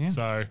Sydney. Yeah.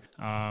 So,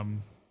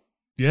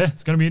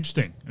 it's going to be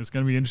interesting. It's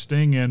going to be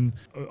interesting, and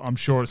I'm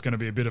sure it's going to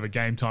be a bit of a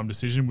game time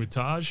decision with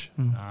Taj.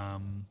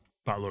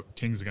 But look,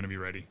 Kings are going to be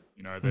ready.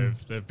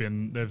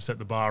 They've set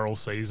the bar all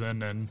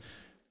season, and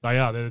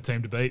they're the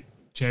team to beat.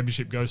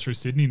 Championship goes through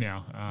Sydney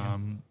now.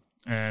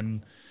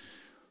 And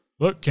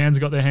look, Cairns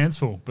have got their hands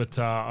full, but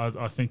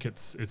I think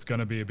it's going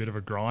to be a bit of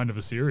a grind of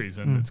a series,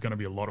 and it's going to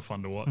be a lot of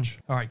fun to watch.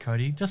 All right,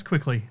 Cody, just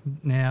quickly.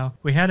 Now,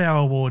 we had our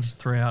awards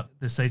throughout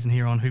the season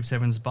here on Hoop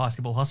 7's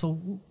Basketball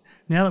Hustle.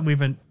 Now that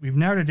we've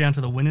narrowed it down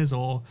to the winners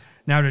or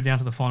narrowed it down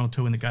to the final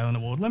 2 in the Galen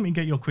Award, let me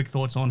get your quick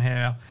thoughts on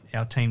how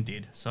our team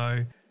did.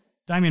 So,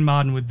 Damien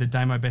Martin with the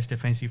Damo Best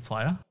Defensive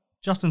Player.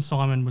 Justin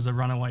Simon was a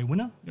runaway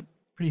winner. Yep.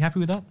 Pretty happy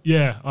with that?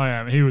 Yeah, I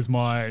am. He was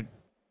my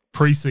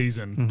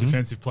preseason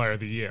Defensive Player of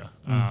the Year.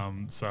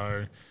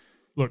 So,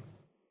 look,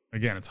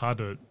 again, it's hard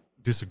to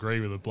disagree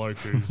with a bloke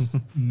who's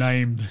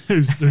named,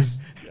 who's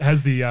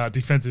has the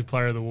Defensive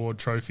Player of the Award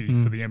trophy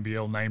for the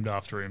NBL named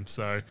after him.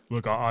 So,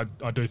 look, I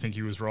do think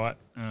he was right.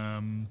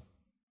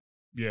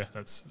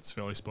 That's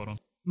fairly spot on.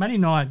 Matty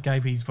Knight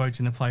gave his votes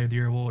in the Player of the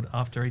Year award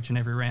after each and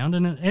every round,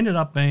 and it ended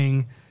up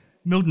being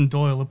Milton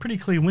Doyle, a pretty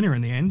clear winner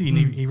in the end.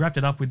 He wrapped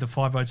it up with the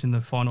 5 votes in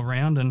the final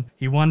round, and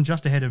he won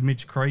just ahead of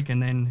Mitch Creek,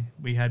 and then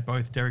we had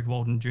both Derek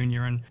Walton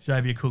Jr. and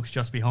Xavier Cooks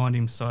just behind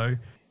him. So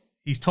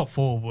his top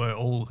 4 were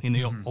all in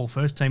the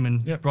all-first team,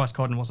 and Bryce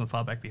Cotton wasn't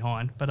far back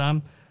behind. But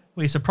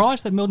were you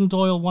surprised that Milton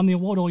Doyle won the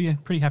award, or are you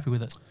pretty happy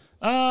with it?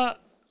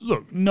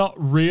 Look, not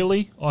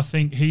really. I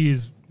think he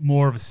is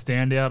more of a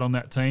standout on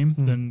that team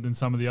than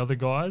some of the other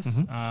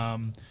guys.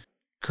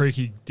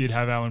 Creaky did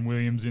have Alan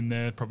Williams in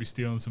there, probably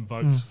stealing some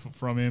votes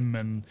from him,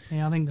 and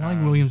I think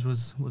Williams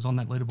was on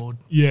that leaderboard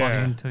by the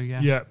end too.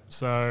 Yeah.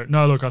 So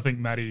no, look, I think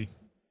Matty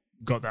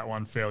got that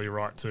one fairly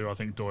right too. I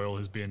think Doyle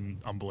has been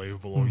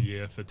unbelievable all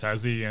year for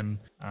Tassie, and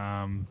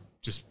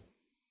just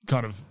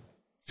kind of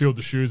filled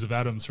the shoes of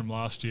Adams from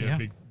last year,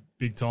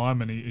 big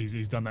time, and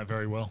he's done that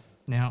very well.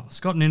 Now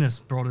Scott Ninnis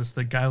brought us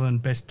the Galen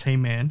Best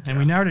Team Man, and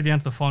we narrowed it down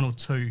to the final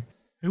 2.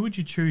 Who would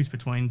you choose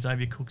between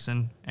Xavier Cooks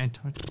and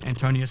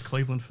Antonius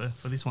Cleveland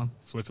for this one?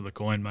 Flip of the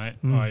coin, mate.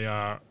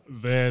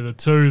 They're the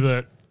 2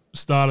 that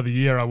start of the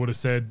year I would have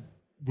said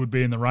would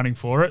be in the running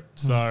for it.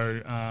 So,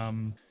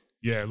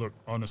 look,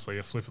 honestly,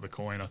 a flip of the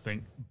coin. I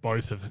think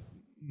both have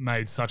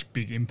made such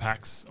big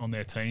impacts on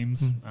their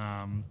teams.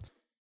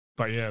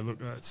 But, look,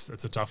 it's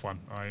a tough one.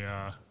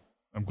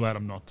 I'm glad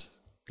I'm not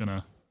going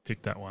to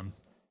pick that one.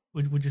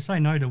 Would you say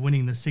no to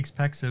winning the 6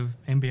 packs of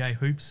NBA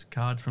Hoops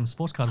cards from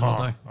Sports Card World,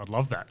 though? I'd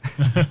love that.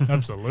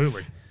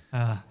 Absolutely.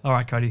 All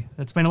right, Cody.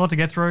 It's been a lot to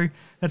get through.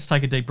 Let's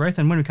take a deep breath,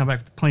 and when we come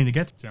back, plenty to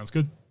get. Sounds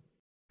good.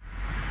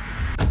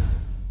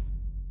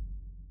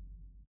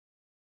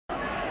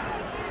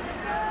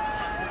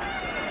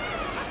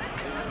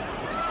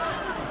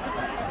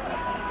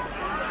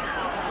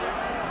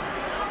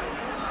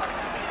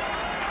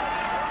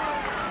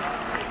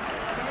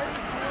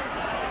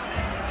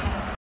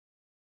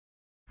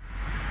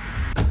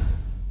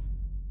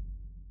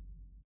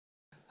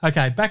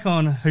 Okay, back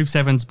on Hoop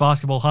 7's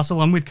Basketball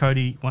Hustle. I'm with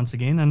Cody once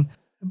again, and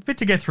a bit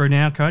to get through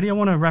now, Cody. I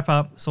want to wrap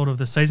up sort of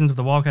the seasons of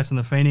the Wildcats and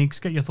the Phoenix,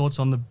 get your thoughts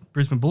on the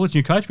Brisbane Bullets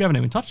new coach. We haven't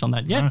even touched on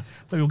that yet,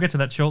 but we'll get to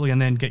that shortly,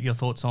 and then get your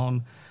thoughts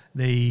on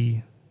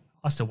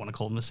I still want to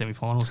call them the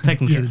semi-finals,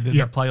 technically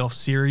the playoff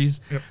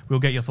series. We'll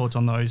get your thoughts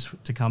on those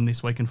to come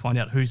this week and find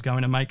out who's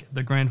going to make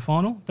the grand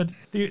final. But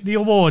the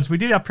awards, we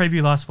did our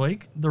preview last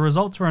week. The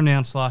results were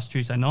announced last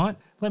Tuesday night.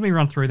 let me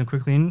run through them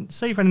quickly and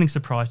see if anything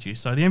surprised you.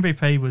 So the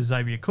MVP was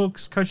Xavier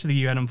Cooks, Coach of the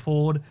Year Adam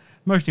Ford,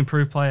 Most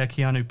Improved Player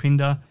Keanu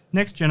Pinder,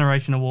 Next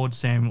Generation Award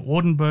Sam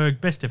Wardenberg,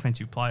 Best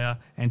Defensive Player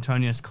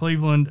Antonius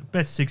Cleveland,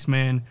 Best Sixth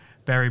Man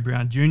Barry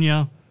Brown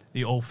Jr.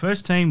 The All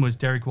First Team was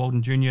Derek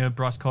Walden Jr.,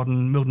 Bryce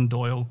Cotton, Milton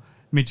Doyle,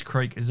 Mitch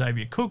Creek,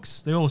 Xavier Cooks.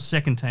 The All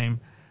Second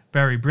Team,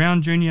 Barry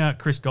Brown Jr.,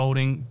 Chris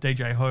Golding,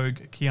 DJ Hogue,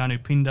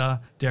 Keanu Pinder,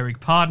 Derek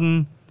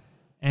Pardon.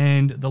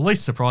 And the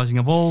least surprising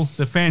of all,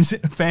 the fans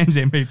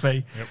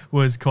MVP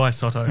was Kai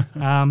Sotto.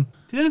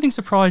 Did anything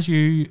surprise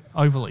you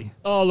overly?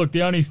 Oh, look,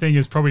 the only thing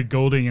is probably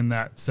Goulding in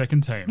that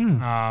second team.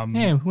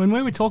 Yeah, when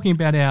we were talking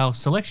about our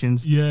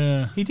selections,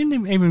 Yeah. he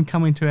didn't even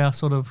come into our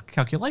sort of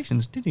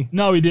calculations, did he?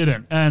 No, he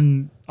didn't.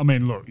 And, I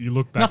mean, look, you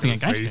look back Nothing at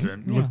the against season.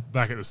 him, You yeah. look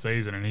back at the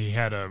season, and he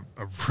had a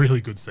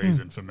really good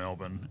season for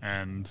Melbourne.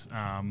 And,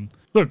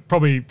 look,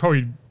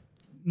 probably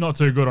not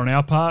too good on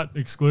our part,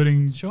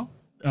 excluding Sure.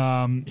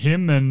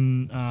 him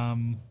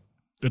and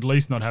at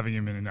least not having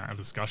him in our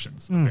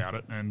discussions about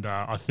it. And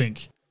I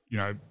think,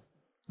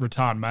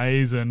 Rattan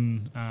Mays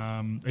and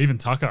even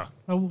Tucker.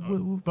 Well,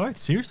 we both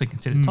seriously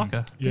considered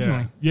Tucker, didn't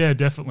we? Yeah,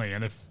 definitely.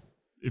 And if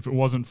it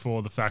wasn't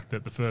for the fact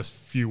that the first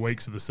few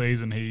weeks of the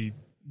season he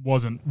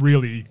wasn't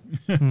really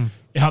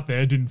out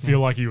there, didn't feel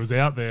like he was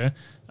out there,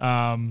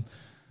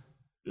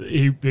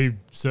 he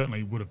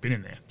certainly would have been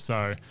in there.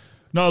 So,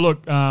 no,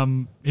 look,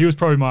 he was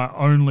probably my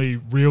only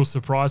real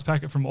surprise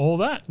packet from all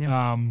that.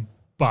 Yep.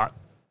 But,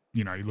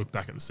 you look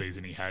back at the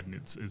season he had, and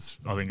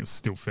I think it's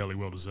still fairly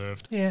well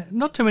deserved. Yeah,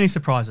 not too many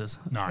surprises.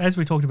 No. As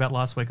we talked about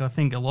last week, I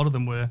think a lot of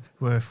them were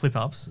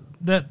flip-ups.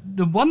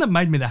 The one that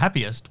made me the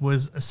happiest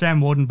was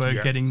Sam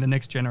Wardenberg getting the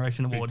Next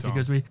Generation Award, time.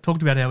 because we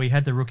talked about how he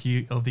had the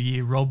Rookie of the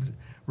Year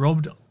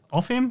robbed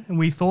off him, and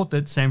we thought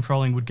that Sam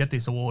Froling would get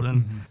this award,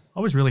 and I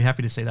was really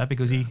happy to see that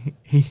because he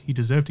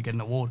deserved to get an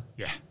award.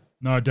 Yeah.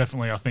 No,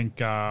 definitely. I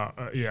think, I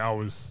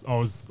was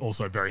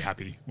also very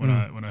happy when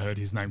I heard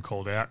his name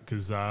called out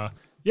because,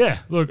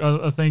 look,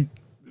 I think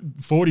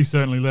 40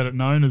 certainly let it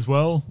known as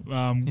well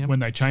when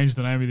they changed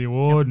the name of the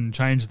award and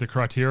changed the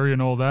criteria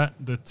and all that.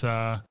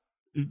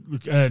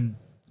 And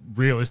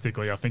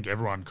realistically, I think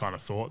everyone kind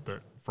of thought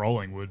that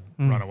Froling would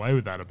run away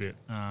with that a bit.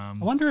 I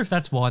wonder if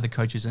that's why the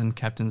coaches and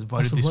captains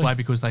voted this Possibly. way,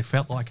 because they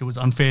felt like it was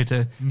unfair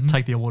to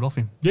take the award off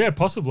him. Yeah,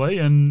 possibly.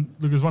 And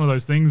look, it's one of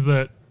those things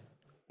that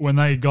when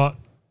they got,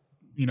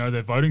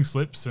 their voting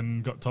slips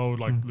and got told,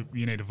 like, look,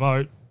 you need to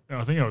vote,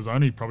 I think it was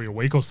only probably a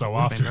week or so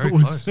Would've been after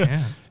very close,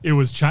 yeah. it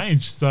was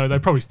changed. So they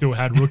probably still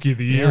had Rookie of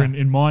the Year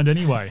in mind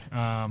anyway.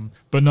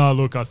 But no,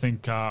 look, I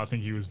think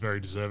he was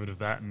very deserving of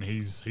that, and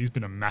he's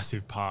been a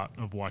massive part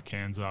of why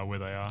Cairns are where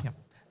they are. Yep.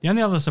 The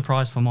only other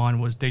surprise for mine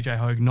was DJ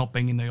Hogue not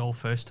being in the All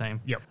First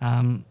Team. Yep.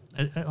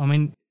 I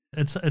mean,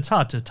 it's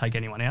hard to take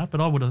anyone out, but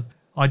I would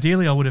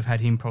have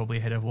had him probably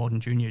ahead of Walden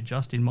Jr.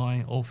 just in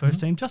my All First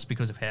Team, just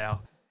because of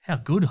how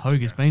good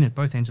Hogue has been at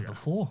both ends of the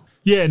floor.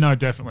 Yeah, no,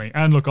 definitely.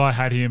 And look, I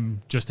had him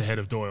just ahead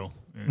of Doyle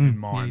in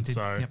mind. Yeah, you did.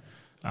 So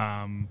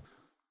Yep.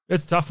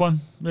 it's a tough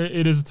one.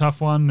 It is a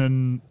tough one,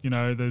 and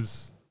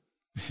there's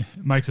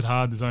it makes it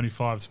hard. There's only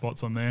 5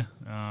 spots on there.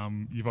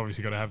 You've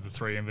obviously got to have the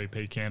 3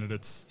 MVP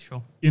candidates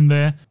in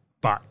there.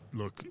 But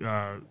look,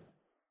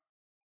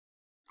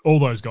 all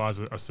those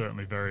guys are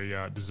certainly very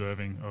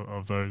deserving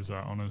of those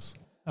honours.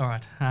 All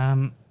right.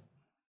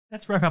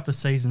 Let's wrap up the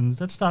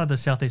seasons. Let's start at the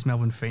Southeast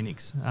Melbourne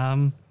Phoenix.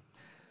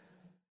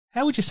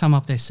 How would you sum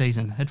up their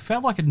season? It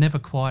felt like it never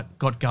quite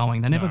got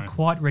going. They never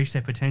quite reached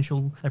their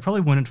potential. They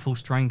probably weren't at full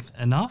strength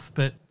enough,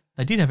 but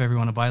they did have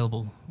everyone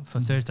available for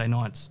Thursday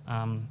night's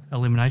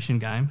elimination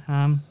game.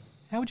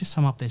 How would you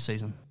sum up their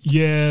season?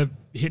 Yeah,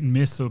 hit and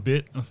miss a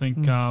bit. I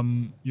think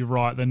you're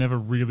right. They never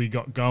really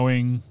got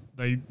going.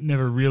 They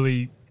never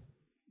really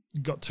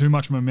got too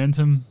much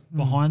momentum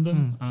behind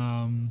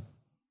them.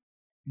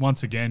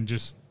 Once again,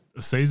 just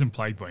a season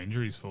plagued by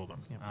injuries for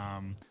them. Yep.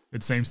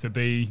 It seems to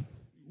be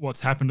what's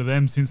happened to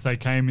them since they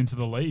came into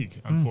the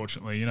league,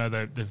 unfortunately.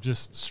 They've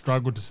just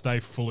struggled to stay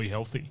fully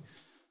healthy.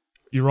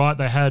 You're right,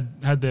 they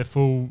had their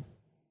full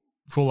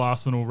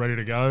arsenal ready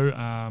to go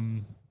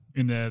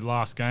in their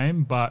last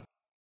game, but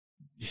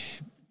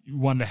you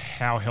wonder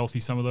how healthy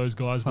some of those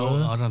guys were.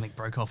 Well, I don't think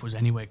Brokoff was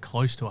anywhere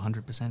close to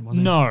 100%, was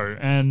he? No,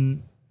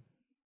 and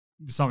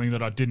something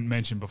that I didn't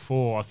mention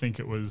before, I think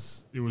it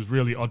was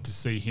really odd to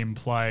see him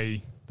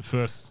play the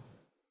first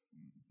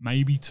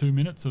maybe 2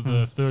 minutes of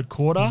the third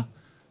quarter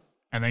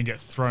and then get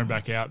thrown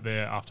back out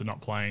there after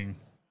not playing.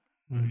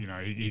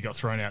 He got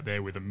thrown out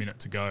there with a minute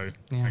to go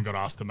and got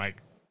asked to make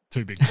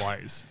 2 big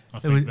plays.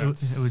 It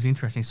was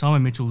interesting.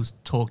 Simon Mitchell's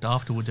talked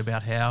afterwards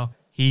about how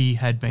he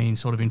had been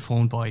sort of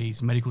informed by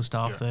his medical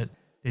staff that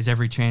there's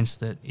every chance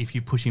that if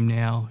you push him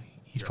now,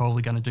 he's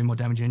probably going to do more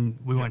damage and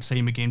we won't see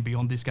him again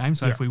beyond this game.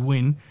 So if we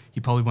win, he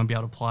probably won't be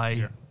able to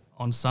play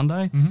on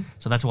Sunday.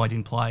 So that's why he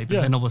didn't play.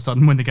 But then all of a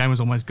sudden, when the game was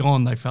almost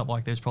gone, they felt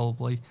like there's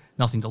probably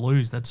nothing to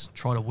lose. Let's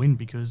try to win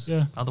because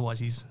otherwise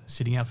he's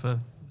sitting out for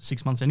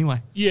 6 months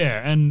anyway.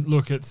 Yeah, and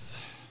look, it's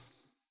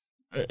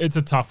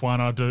a tough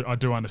one. I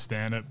do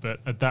understand it, but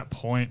at that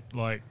point,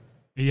 like,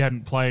 he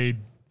hadn't played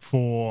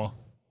for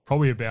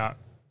probably about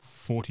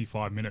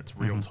 45 minutes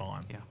real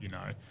time. Yeah. You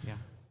know, Yeah.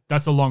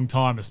 that's a long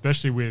time,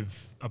 especially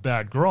with a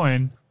bad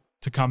groin,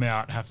 to come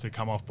out, have to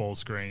come off ball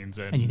screens.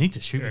 And you need to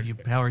shoot with your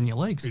power in your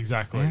legs.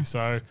 Exactly. Yeah.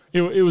 So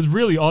it was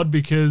really odd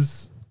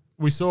because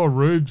we saw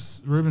Ruben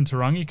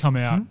Tarangi come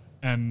out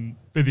and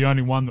be the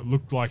only one that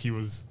looked like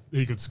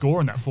he could score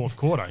in that fourth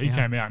quarter. He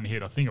came out and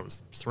hit, I think it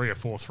was 3 or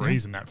 4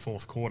 threes in that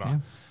fourth quarter.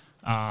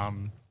 Yeah.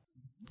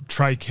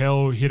 Trey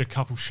Kell hit a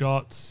couple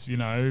shots. You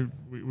know,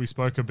 we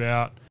spoke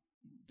about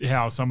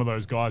how some of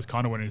those guys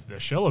kind of went into their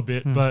shell a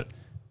bit, but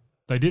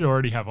they did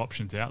already have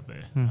options out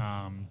there.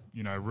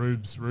 You know,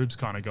 Rubes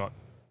kind of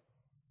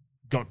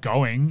got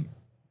going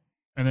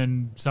and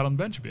then sat on the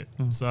bench a bit.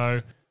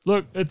 So,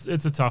 look, it's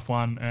a tough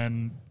one,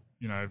 and,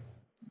 you know,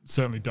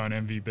 certainly don't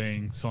envy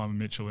being Simon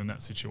Mitchell in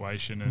that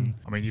situation. And,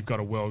 I mean, you've got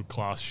a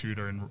world-class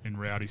shooter in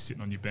Rowdy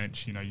sitting on your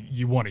bench. You know,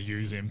 you want to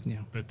use him. Yeah.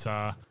 But,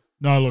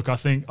 no, look, I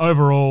think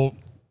overall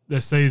their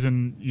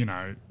season, you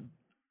know,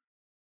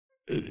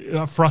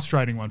 a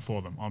frustrating one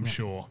for them, I'm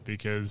sure,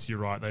 because you're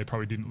right, they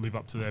probably didn't live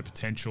up to their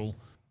potential.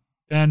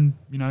 And,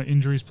 you know,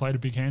 injuries played a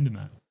big hand in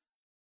that.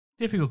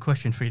 Difficult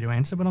question for you to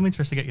answer, but I'm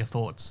interested to get your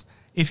thoughts.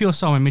 If you're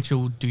Simon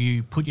Mitchell, do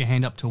you put your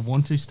hand up to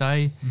want to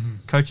stay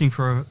coaching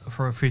for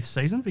a fifth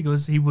season?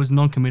 Because he was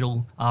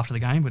non-committal after the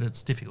game, but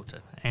it's difficult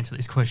to answer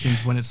these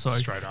questions when it's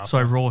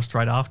so raw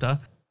straight after.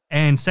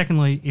 And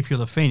secondly, if you're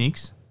the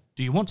Phoenix,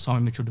 do you want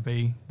Simon Mitchell to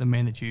be the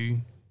man that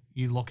you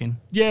lock in?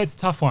 Yeah, it's a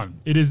tough one.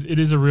 It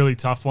is a really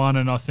tough one,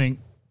 and I think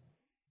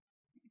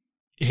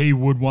he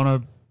would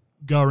want to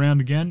go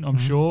around again, I'm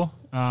sure.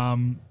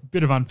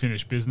 Bit of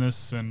unfinished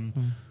business, and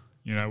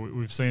you know,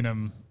 we've seen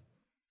him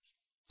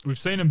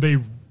be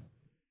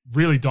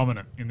really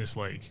dominant in this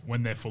league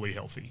when they're fully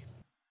healthy.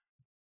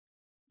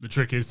 The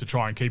trick is to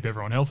try and keep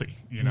everyone healthy.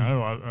 You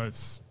know,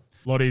 it's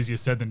a lot easier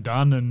said than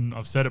done, and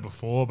I've said it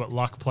before, but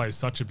luck plays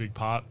such a big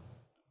part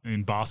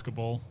in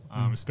basketball,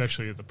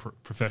 especially at the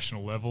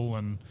professional level,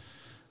 and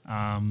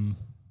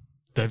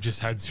they've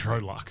just had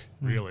zero luck,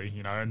 really.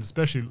 You know, and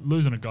especially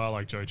losing a guy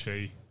like Joe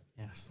Chi.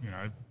 Yes, you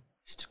know.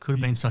 Could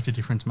have been such a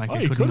difference maker.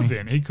 He could have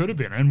been. He could have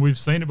been. And we've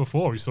seen it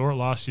before. We saw it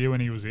last year when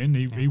he was in.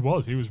 He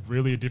was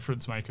really a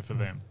difference maker for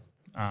them.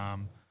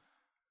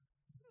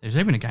 There's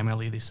even a game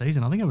earlier this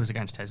season, I think it was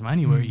against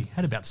Tasmania, where he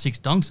had about 6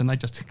 dunks and they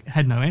just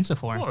had no answer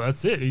for him. Oh,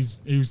 that's it.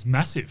 He was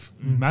massive.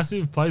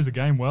 Massive, plays the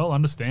game well,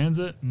 understands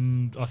it,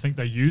 and I think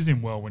they use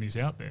him well when he's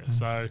out there.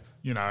 So,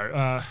 you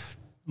know,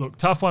 look,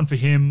 tough one for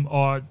him.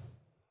 I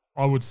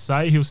would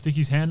say he'll stick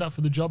his hand up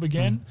for the job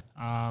again.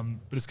 But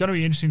it's going to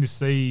be interesting to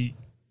see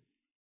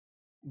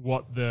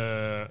what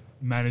the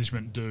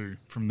management do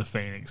from the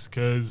Phoenix,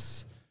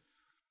 because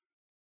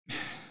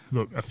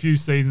look, a few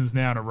seasons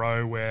now in a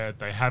row where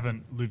they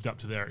haven't lived up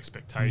to their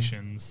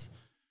expectations.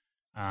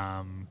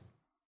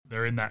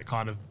 They're in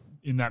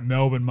that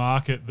Melbourne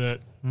market that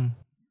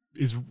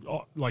is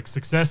like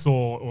success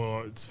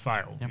or it's a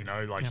fail. You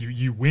know, like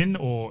you win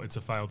or it's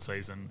a failed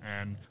season.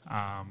 And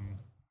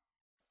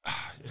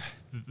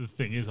the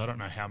thing is, I don't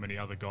know how many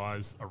other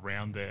guys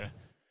around there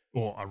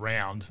or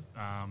around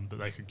that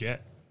they could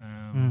get.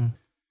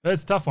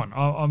 It's a tough one.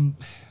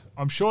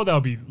 I'm sure they'll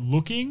be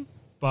looking,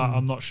 but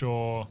I'm not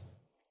sure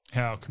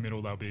how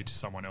committal they'll be to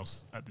someone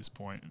else at this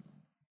point.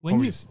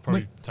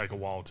 Probably take a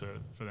while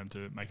for them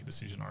to make a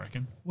decision, I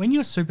reckon. When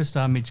your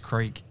superstar Mitch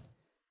Creek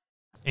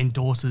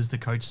endorses the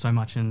coach so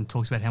much and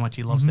talks about how much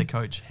he loves their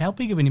coach, how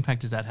big of an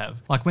impact does that have?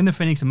 Like when the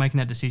Phoenix are making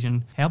that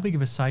decision, how big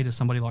of a say does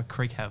somebody like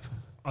Creek have?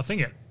 I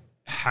think it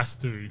has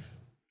to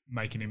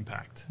make an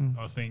impact.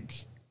 I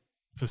think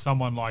for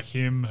someone like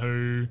him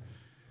who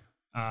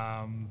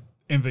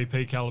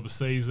MVP caliber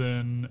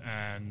season,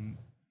 and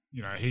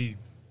you know he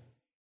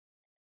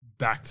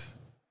backed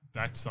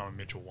Simon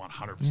Mitchell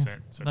 100%. Yeah.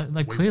 So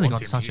they clearly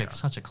got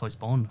such a close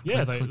bond.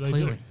 Yeah, they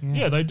do.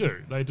 Yeah, they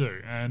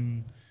do,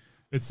 and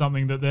it's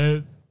something that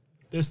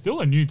they're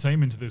still a new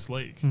team into this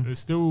league. They're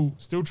still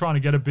trying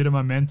to get a bit of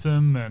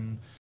momentum, and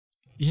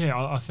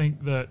I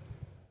think that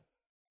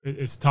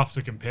it's tough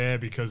to compare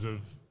because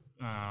of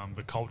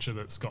the culture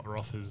that Scott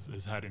Roth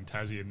has had in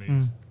Tassie in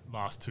these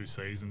last 2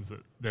 seasons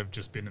that they've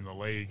just been in the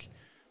league.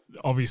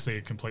 Obviously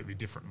a completely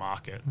different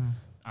market.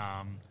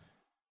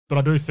 But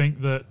I do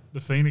think that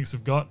the Phoenix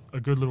have got a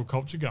good little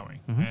culture going.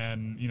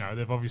 And, you know,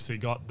 they've obviously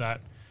got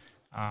that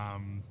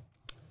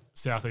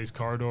southeast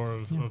corridor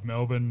of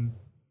Melbourne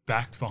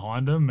backed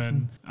behind them.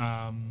 And,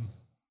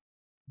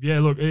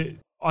 look,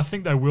 I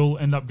think they will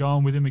end up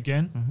going with him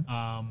again.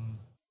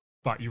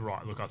 But you're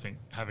right. Look, I think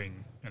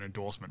having an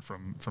endorsement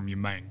from your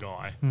main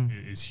guy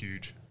is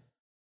huge.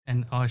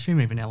 And I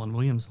assume even Alan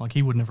Williams, like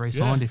he wouldn't have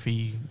re-signed if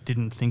he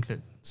didn't think that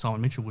Simon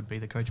Mitchell would be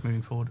the coach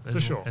moving forward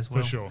as well.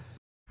 For sure.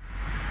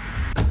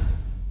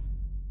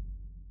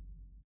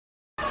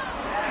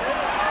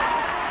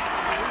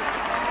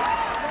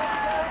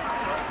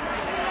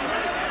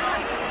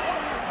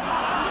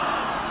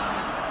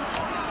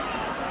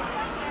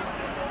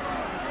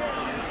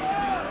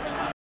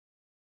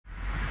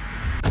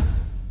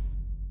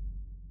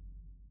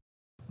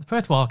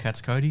 Perth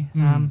Wildcats, Cody.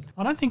 I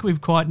don't think we've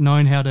quite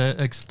known how to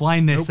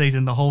explain their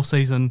season the whole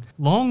season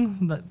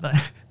long.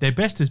 Their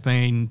best has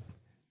been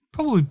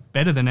probably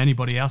better than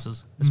anybody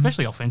else's,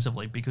 especially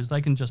offensively, because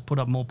they can just put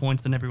up more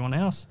points than everyone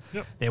else.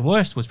 Yep. Their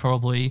worst was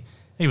probably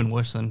even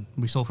worse than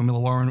we saw from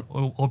Illawarra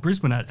or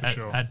Brisbane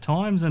at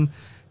times. And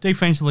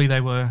defensively,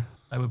 they were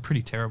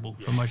pretty terrible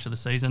for most of the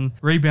season.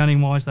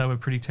 Rebounding-wise, they were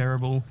pretty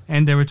terrible.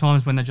 And there were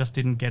times when they just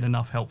didn't get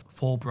enough help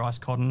for Bryce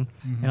Cotton.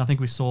 And I think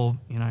we saw,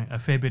 a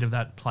fair bit of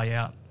that play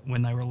out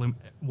when they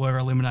were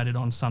eliminated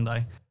on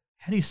Sunday.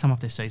 How do you sum up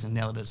this season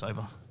now that it's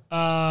over?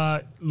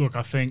 Look,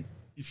 I think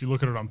if you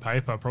look at it on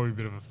paper, probably a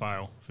bit of a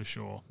fail for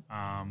sure.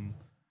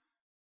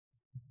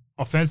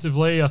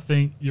 Offensively, I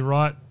think you're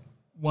right.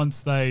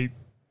 Once they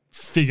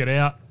figured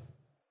out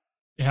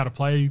how to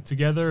play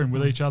together and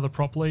with each other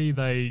properly,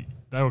 they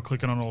were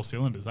clicking on all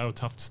cylinders. They were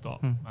tough to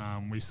stop.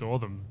 We saw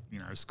them,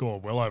 score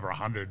well over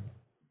 100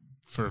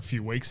 for a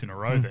few weeks in a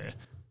row there.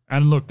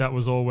 And look, that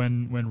was all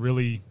when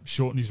really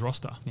shortened his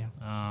roster.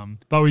 Yeah.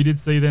 But we did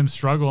see them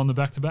struggle on the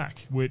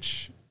back-to-back,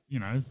 which,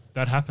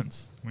 that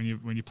happens when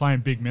you're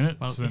playing big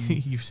minutes. Well,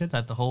 and you've said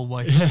that the whole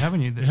way through,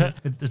 haven't you?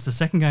 It's the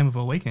second game of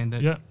a weekend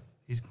that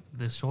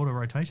the shorter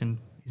rotation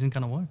isn't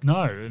going to work.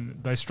 No,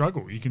 and they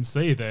struggle. You can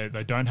see they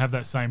don't have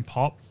that same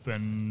pop,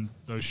 and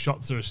those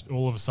shots are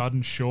all of a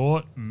sudden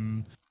short,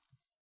 and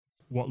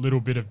what little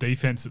bit of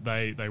defense that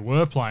they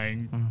were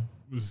playing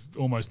was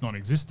almost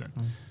non-existent.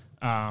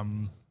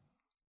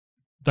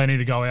 They need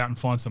to go out and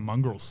find some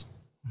mongrels,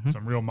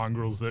 some real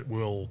mongrels that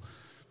will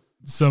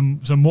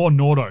some more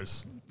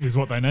Nordos is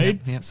what they need.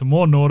 Yep. Some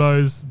more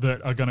Nordos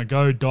that are going to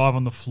go dive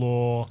on the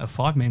floor. A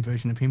 5-man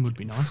version of him would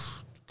be nice.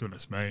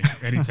 Goodness me,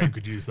 any team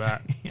could use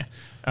that.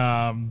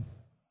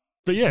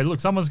 But yeah,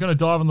 look, someone's going to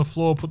dive on the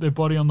floor, put their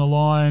body on the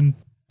line,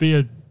 be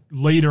a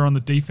leader on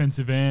the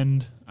defensive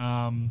end.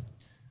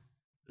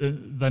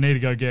 They need to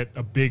go get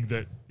a big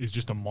that is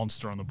just a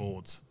monster on the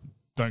boards.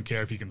 Don't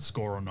care if he can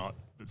score or not,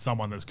 but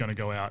someone that's going to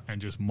go out and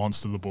just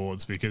monster the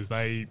boards, because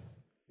they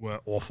were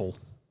awful.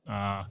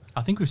 I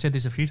think we've said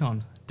this a few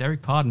times.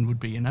 Derek Pardon would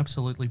be an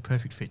absolutely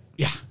perfect fit.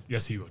 Yeah,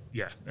 yes, he would.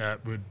 Yeah,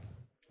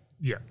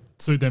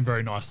 suit them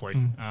very nicely.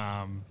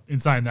 In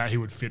saying that, he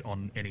would fit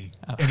on any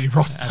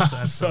roster.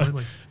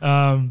 Absolutely.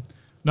 So,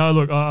 no,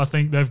 look, I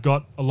think they've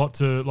got a lot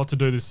to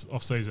do this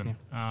off season,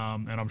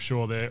 and I'm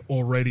sure they're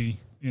already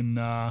in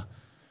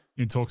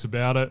talks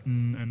about it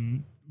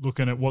and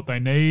looking at what they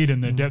need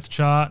and their depth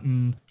chart.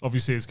 And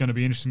obviously, it's going to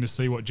be interesting to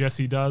see what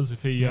Jesse does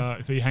if he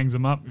hangs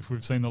them up. If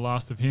we've seen the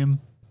last of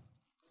him.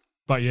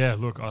 But yeah,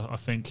 look, I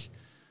think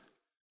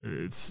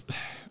it's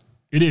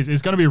going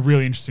to be a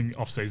really interesting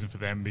off-season for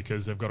them,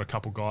 because they've got a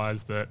couple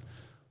guys that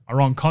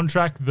are on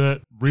contract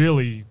that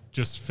really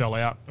just fell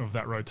out of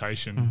that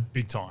rotation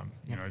big time.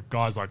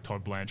 Guys like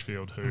Todd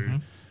Blanchfield, who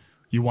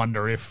you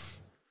wonder if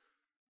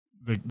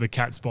the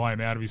Cats buy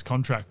him out of his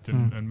contract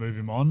and move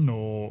him on,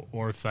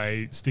 or if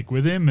they stick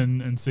with him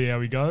and see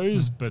how he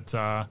goes. But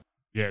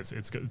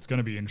it's going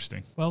to be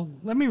interesting. Well,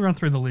 let me run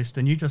through the list,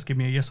 and you just give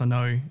me a yes or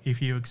no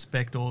if you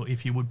expect or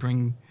if you would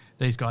bring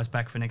these guys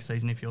back for next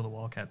season if you're the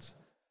Wildcats.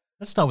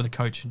 Let's start with the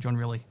coach, John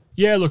Rillie.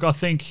 Yeah, look, I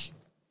think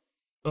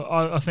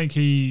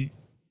he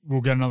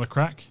will get another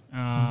crack.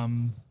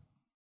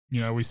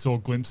 We saw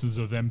glimpses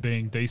of them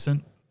being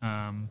decent.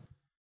 And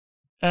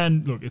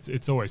look,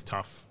 it's always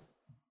tough.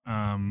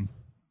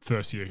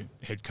 First year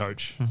head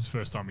coach. It's the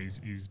first time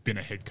he's been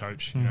a head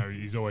coach.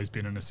 He's always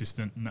been an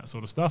assistant and that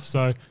sort of stuff.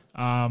 So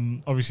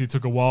obviously it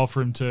took a while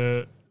for him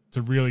to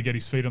really get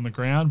his feet on the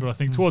ground. But I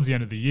think towards the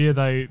end of the year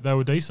they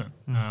were decent.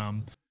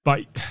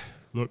 But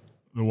look,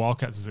 the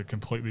Wildcats is a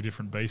completely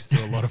different beast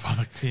to a lot of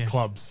other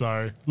clubs.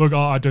 So look,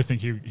 I do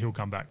think he'll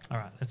come back. All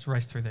right, let's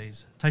race through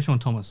these. Tayshaun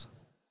Thomas.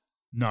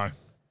 No.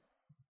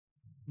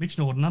 Mitch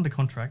Norton under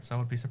contract, so I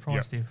would be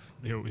surprised if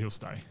he'll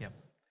stay. Yep.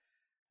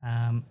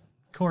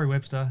 Corey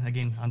Webster,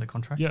 again, under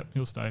contract. Yep,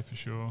 he'll stay for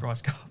sure.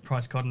 Bryce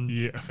Cotton.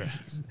 Yeah,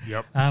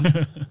 yep.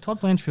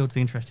 Todd Blanchfield's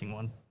the interesting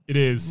one. It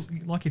is.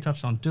 Like you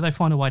touched on, do they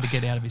find a way to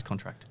get out of his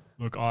contract?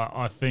 Look,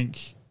 I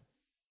think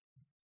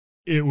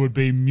it would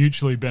be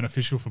mutually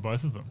beneficial for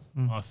both of them.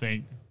 I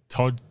think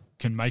Todd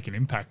can make an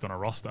impact on a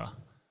roster,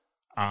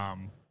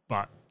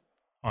 but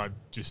I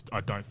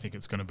don't think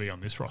it's going to be on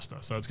this roster.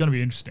 So it's going to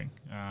be interesting.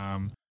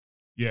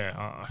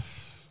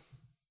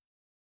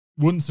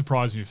 Wouldn't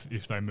surprise me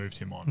if they moved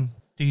him on.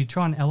 Do you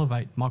try and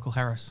elevate Michael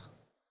Harris?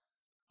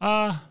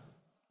 Yeah,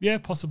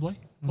 possibly.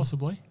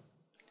 Majuk.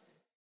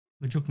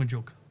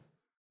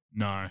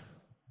 No.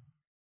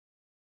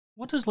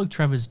 What does Luke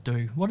Travers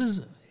do?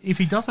 If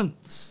he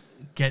doesn't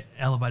get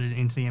elevated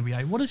into the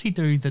NBA, what does he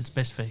do that's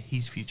best for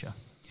his future?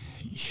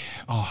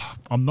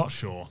 I'm not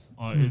sure.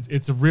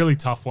 It's a really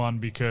tough one,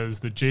 because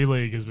the G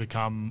League has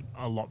become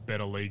a lot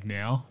better league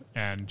now,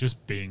 and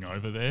just being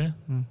over there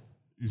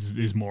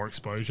is more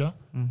exposure.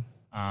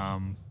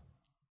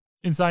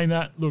 In saying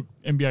that, look,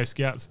 NBA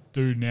scouts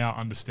do now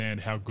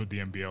understand how good the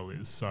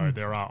NBL is, so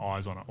there are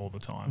eyes on it all the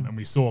time, and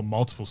we saw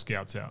multiple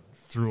scouts out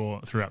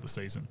throughout the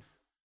season.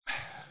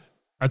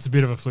 That's a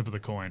bit of a flip of the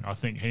coin. I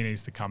think he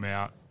needs to come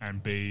out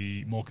and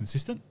be more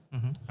consistent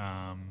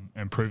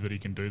and prove that he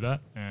can do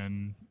that.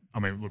 And I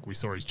mean, look, we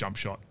saw his jump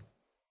shot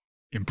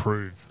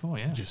improve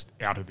just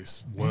out of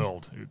this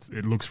world.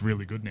 It looks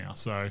really good now.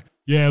 So,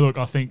 yeah, look,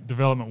 I think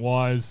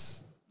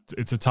development-wise,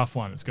 it's a tough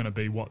one. It's going to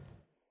be what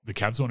the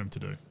Cavs want him to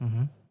do.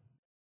 Mm-hmm.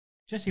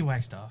 Jesse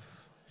Wagstaff,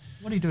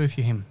 what do you do if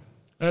you're him?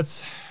 I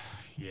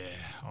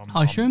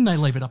assume they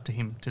leave it up to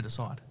him to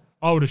decide.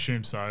 I would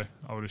assume so.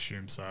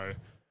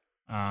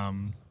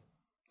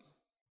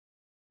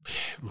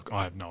 Look,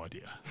 I have no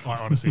idea. I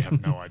honestly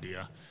have no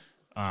idea.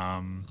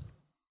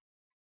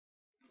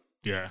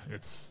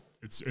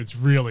 It's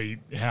really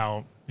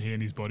how he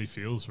and his body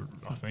feels,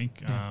 I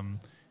think.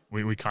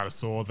 We kind of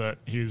saw that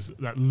he's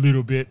that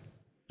little bit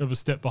of a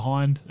step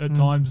behind at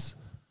times.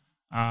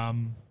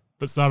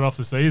 But started off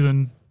the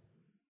season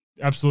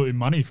absolutely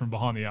money from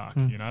behind the arc,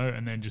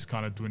 and then just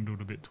kind of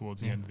dwindled a bit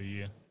towards the end of the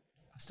year.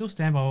 I still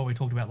stand by what we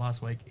talked about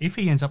last week. If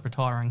he ends up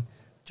retiring,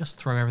 just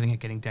throw everything at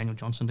getting Daniel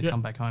Johnson to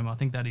come back home. I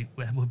think that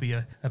would be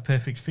a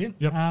perfect fit.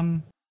 Yep.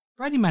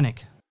 Brady Manick.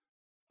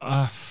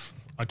 I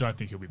don't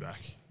think he'll be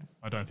back.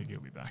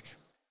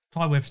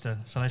 Ty Webster.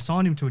 So they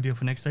signed him to a deal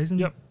for next season.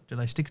 Yep. Do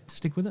they stick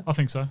with it? I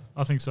think so.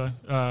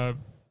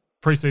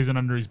 Pre-season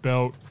under his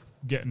belt,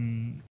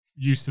 getting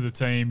used to the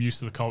team, used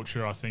to the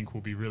culture, I think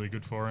will be really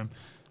good for him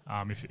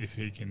if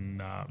he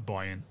can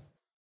buy in.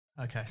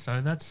 Okay,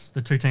 so that's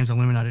the two teams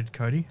eliminated,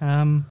 Cody.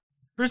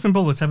 Brisbane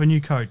Bullets have a new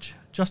coach,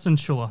 Justin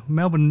Schuller,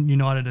 Melbourne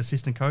United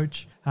assistant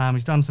coach.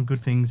 He's done some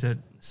good things at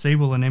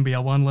Seawell and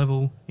NBL 1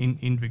 level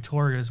in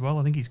Victoria as well.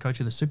 I think he's coach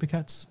of the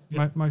Supercats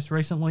most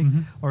recently,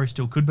 or he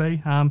still could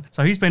be.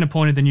 So he's been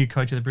appointed the new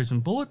coach of the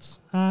Brisbane Bullets.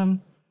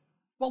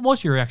 What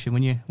was your reaction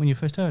when you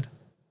first heard?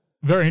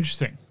 Very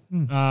interesting.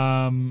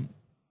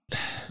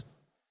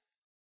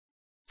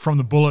 From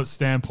the Bullets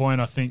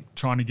standpoint, I think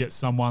trying to get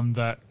someone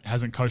that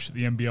hasn't coached at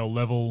the NBL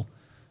level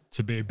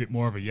to be a bit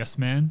more of a yes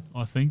man,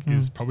 I think,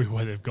 is probably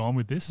where they've gone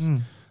with this.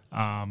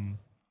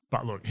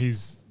 But look,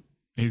 he's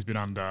been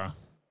under,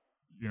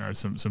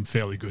 some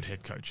fairly good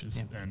head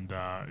coaches, and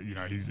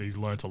he's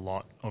learnt a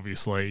lot,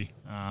 obviously.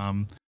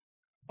 I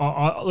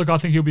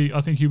think he'll be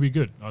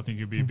good. I think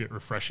he'll be a bit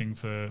refreshing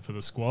for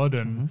the squad,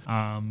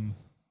 and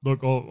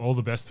look, all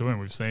the best to him.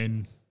 We've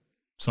seen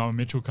Simon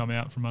Mitchell come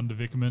out from under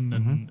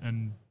Vickerman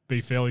and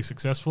be fairly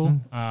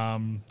successful.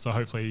 So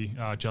hopefully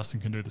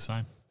Justin can do the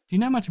same. Do you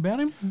know much about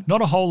him?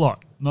 Not a whole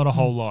lot.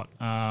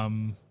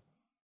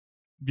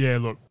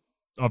 Look,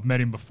 I've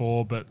met him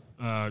before, but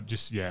I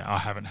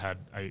haven't had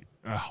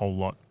a whole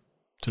lot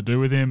to do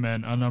with him,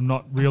 and I'm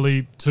not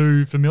really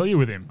too familiar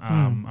with him,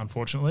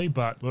 unfortunately.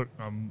 But look,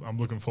 I'm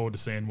looking forward to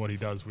seeing what he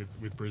does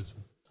with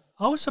Brisbane.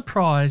 I was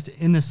surprised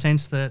in the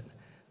sense that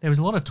there was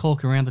a lot of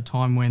talk around the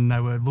time when they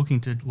were looking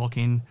to lock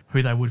in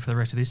who they would for the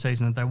rest of this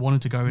season, that they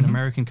wanted to go an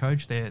American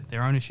coach. Their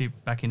ownership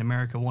back in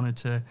America wanted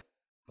to,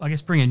 I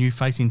guess, bring a new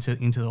face into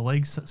the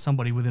league,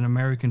 somebody with an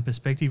American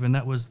perspective, and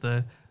that was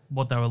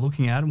what they were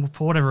looking at. And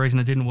for whatever reason,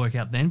 it didn't work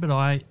out then, but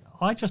I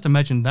just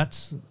imagined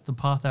that's the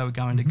path they were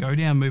going to go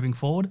down moving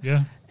forward.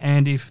 Yeah.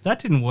 And if that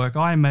didn't work,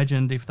 I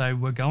imagined if they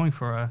were going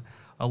for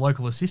a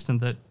local assistant,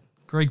 that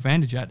Greg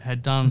Vanderjagt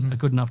had done a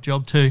good enough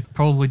job to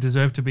probably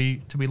deserve to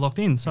be locked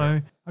in.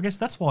 So I guess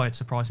that's why it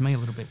surprised me a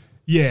little bit.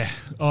 Yeah,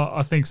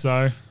 I think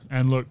so.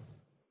 And look,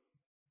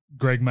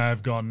 Greg may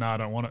have gone, I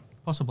don't want it.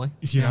 Possibly.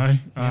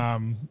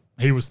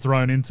 He was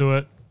thrown into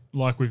it,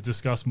 like we've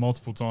discussed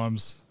multiple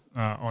times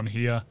on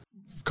here,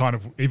 kind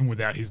of even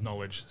without his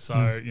knowledge.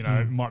 So,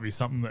 it might be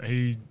something that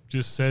he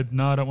just said,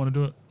 no, I don't want to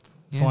do it.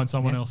 Find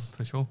someone else.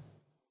 For sure.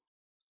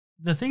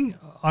 The thing,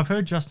 I've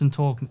heard Justin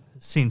talk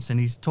since, and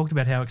he's talked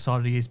about how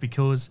excited he is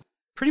because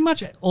pretty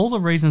much all the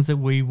reasons that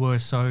we were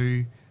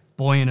so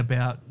buoyant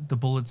about the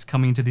Bullets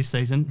coming into this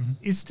season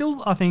is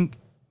still, I think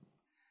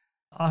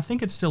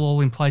it's still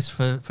all in place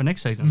for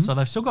next season. So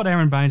they've still got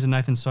Aaron Baines and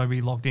Nathan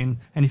Sobey locked in.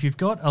 And if you've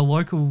got a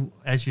local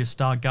as your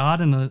star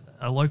guard and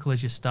a local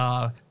as your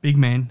star big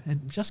man,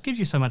 it just gives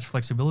you so much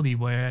flexibility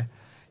where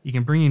you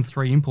can bring in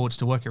 3 imports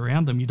to work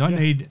around them. You don't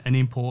need an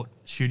import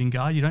shooting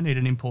guard. You don't need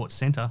an import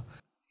centre.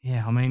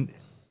 Yeah, I mean,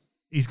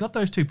 he's got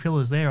those 2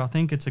 pillars there. I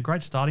think it's a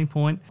great starting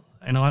point.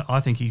 And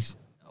I think he's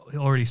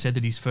already said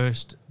that his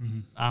first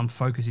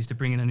focus is to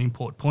bring in an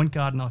import point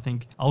guard. And I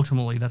think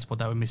ultimately that's what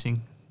they were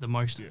missing the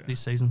most this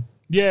season.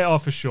 Yeah,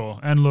 for sure.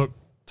 And look,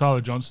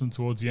 Tyler Johnson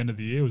towards the end of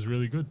the year was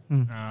really good.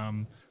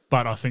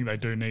 But I think they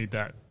do need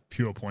that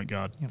pure point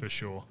guard for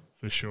sure.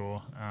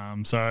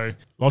 So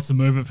lots of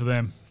movement for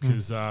them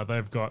because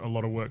they've got a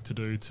lot of work to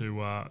do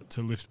to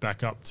lift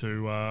back up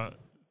to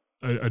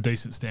a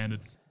decent standard.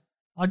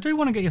 I do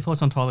want to get your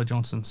thoughts on Tyler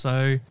Johnson.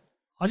 So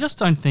I just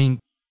don't think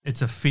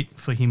it's a fit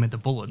for him at the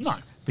Bullets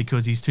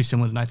because he's too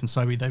similar to Nathan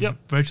Sobey. They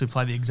virtually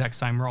play the exact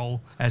same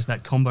role as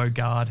that combo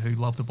guard who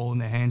love the ball in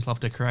their hands, love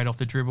to create off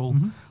the dribble,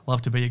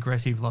 love to be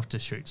aggressive, love to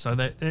shoot. So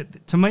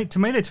to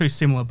me, they're too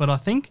similar. But I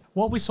think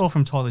what we saw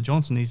from Tyler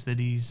Johnson is that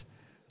he's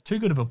too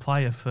good of a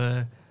player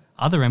for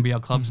other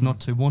NBL clubs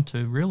not to want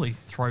to really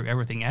throw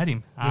everything at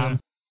him.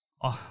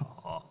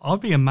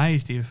 I'd be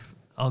amazed if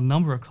a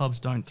number of clubs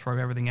don't throw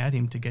everything at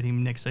him to get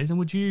him next season.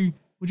 Would you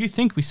Would you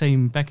think we see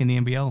him back in the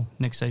NBL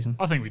next season?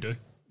 I think we do.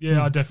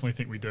 Yeah, I definitely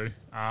think we do.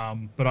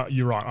 But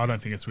you're right. I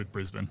don't think it's with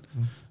Brisbane.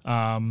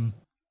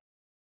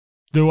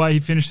 The way he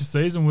finished the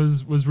season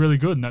was really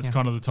good, and that's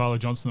kind of the Tyler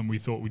Johnson that we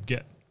thought we'd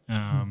get.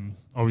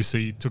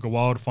 Obviously, it took a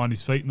while to find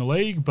his feet in the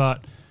league,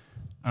 but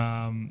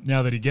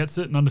now that he gets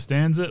it and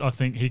understands it, I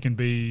think he can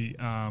be,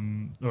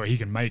 or he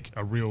can make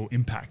a real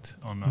impact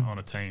on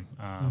a team.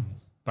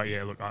 But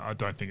yeah, look, I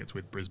don't think it's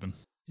with Brisbane.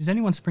 Does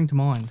anyone spring to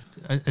mind?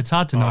 It's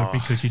hard to know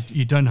because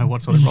you don't know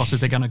what sort of rosters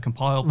they're going to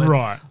compile. But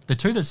right. The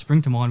two that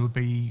spring to mind would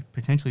be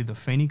potentially the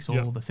Phoenix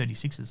or the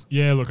 36ers.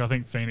 Yeah, look, I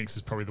think Phoenix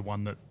is probably the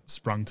one that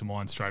sprung to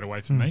mind straight away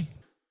for me.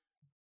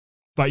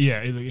 But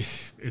yeah,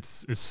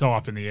 it's so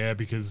up in the air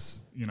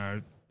because, you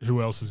know,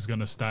 who else is going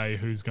to stay?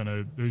 Who's going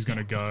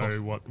to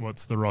go?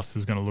 What's the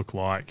roster's going to look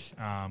like?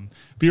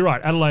 But you're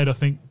right, Adelaide, I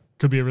think,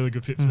 could be a really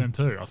good fit for them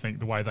too. I think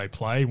the way they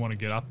play, want to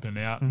get up and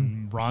out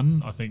and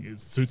run, I think it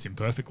suits him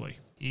perfectly.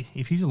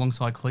 If he's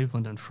alongside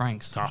Cleveland and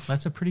Franks, tough.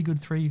 That's a pretty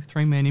good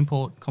three-man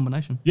import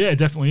combination. Yeah, it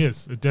definitely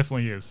is. It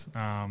definitely is.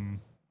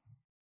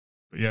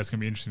 But yeah, it's going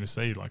to be interesting to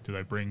see. Like, do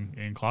they bring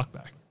Ian Clark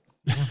back?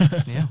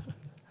 Yeah.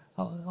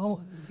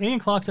 Ian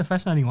Clark's a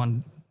fascinating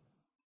one.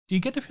 Do you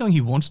get the feeling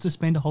he wants to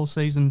spend a whole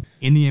season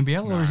in the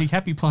NBL, or is he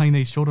happy playing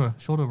these shorter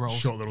roles?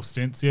 Short little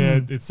stints, yeah.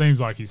 It seems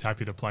like he's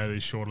happy to play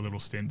these shorter little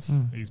stints.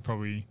 He's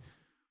probably,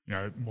 you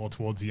know, more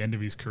towards the end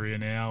of his career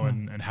now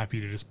and happy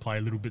to just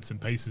play little bits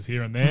and pieces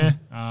here and there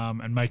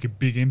and make a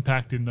big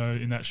impact in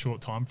that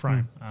short time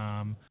frame.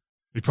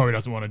 He probably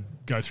doesn't want to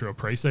go through a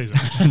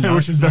preseason,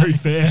 which is very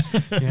fair.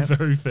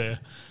 Very fair.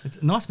 It's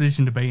a nice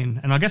position to be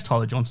in. And I guess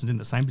Tyler Johnson's in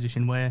the same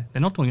position where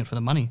they're not doing it for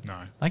the money.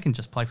 No. They can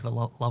just play for the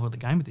love of the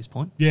game at this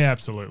point. Yeah,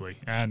 absolutely.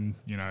 And,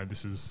 you know,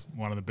 this is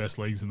one of the best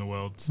leagues in the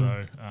world.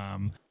 So,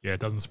 yeah,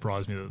 it doesn't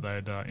surprise me that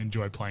they'd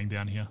enjoy playing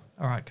down here.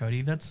 All right,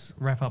 Cody, let's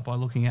wrap up by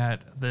looking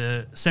at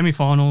the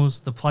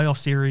semi-finals, the playoff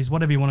series,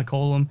 whatever you want to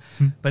call them.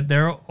 But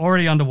they're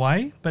already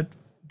underway. But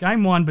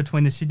Game 1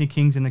 between the Sydney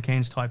Kings and the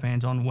Cairns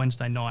Taipans on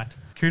Wednesday night.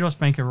 Kudos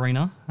Bank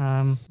Arena.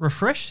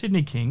 Refreshed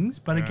Sydney Kings,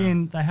 but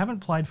again, they haven't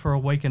played for a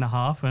week and a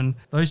half, and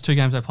those two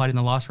games they played in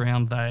the last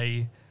round,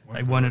 they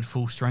weren't at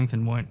full strength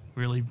and weren't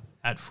really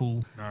at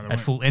full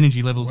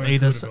energy levels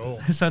either.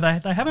 So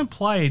they haven't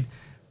played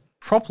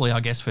properly,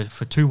 I guess,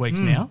 for 2 weeks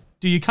now.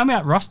 Do you come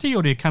out rusty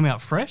or do you come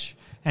out fresh?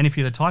 And if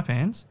you're the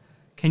Taipans,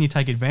 can you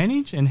take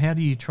advantage? And how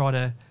do you try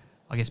to,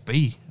 I guess,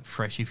 be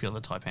fresh if you're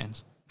the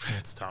Taipans?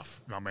 It's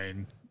tough. I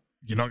mean,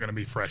 you're not going to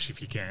be fresh if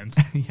you can.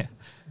 Yeah.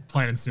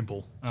 Plain and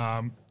simple.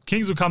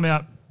 Kings will come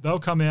out. They'll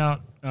come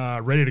out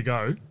ready to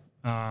go.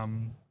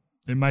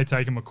 It may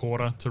take them a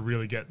quarter to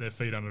really get their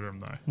feet under them,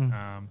 though.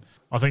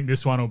 I think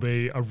this one will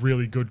be a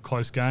really good,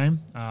 close game.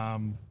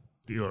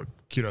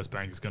 Kudos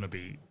Bank is going to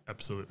be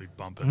absolutely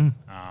bumping.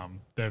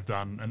 They've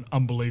done an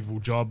unbelievable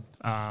job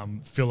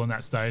filling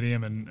that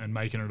stadium and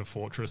making it a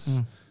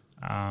fortress.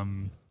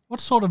 What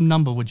sort of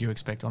number would you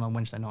expect on a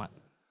Wednesday night?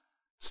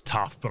 It's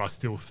tough, but I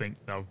still think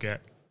they'll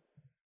get...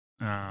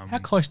 how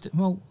close to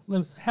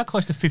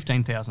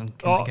 15,000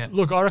 can they get?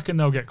 Look, I reckon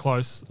they'll get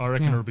close. I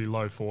reckon it'll be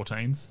low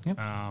 14s,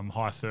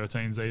 high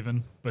 13s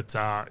even. But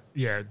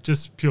yeah,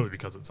 just purely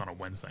because it's on a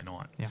Wednesday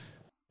night. Yeah.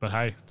 But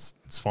hey,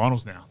 it's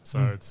finals now,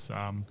 so it's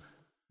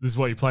this is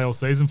what you play all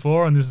season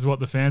for, and this is what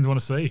the fans want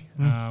to see.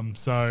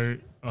 So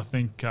I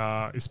think,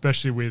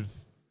 especially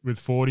with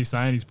 40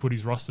 saying he's put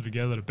his roster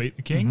together to beat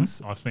the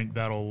Kings, I think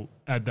that'll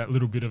add that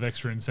little bit of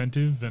extra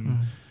incentive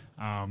and.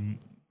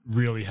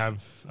 Really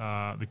have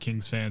the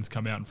Kings fans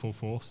come out in full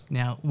force.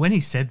 Now, when he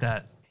said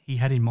that, he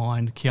had in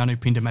mind Keanu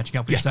Pinder matching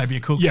up with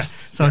Xavier Cooks. Yes.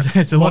 So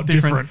it's a lot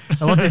different.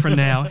 A lot different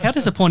now. How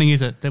disappointing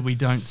is it that we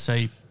don't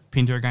see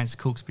Pinder against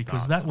Cooks?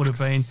 Because that would have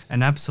been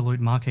an absolute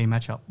marquee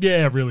matchup.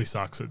 Yeah, it really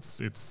sucks.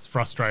 It's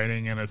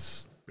frustrating and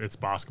it's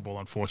basketball,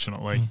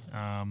 unfortunately.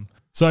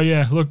 So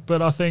yeah, look,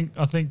 but I think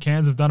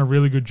Cairns have done a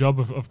really good job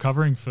of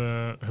covering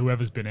for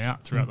whoever's been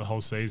out throughout the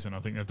whole season. I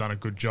think they've done a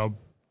good job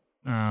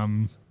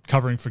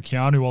covering for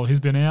Keanu while he's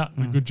been out,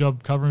 and a good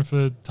job covering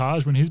for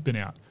Taj when he's been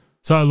out.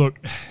 So look,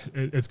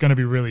 it's going to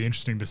be really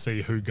interesting to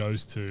see who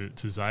goes to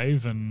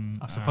Zave, and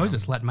I suppose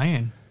it's Lat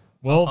Mayan.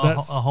 Well,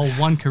 that's a whole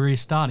one career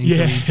start into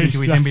his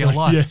NBL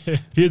life. Yeah,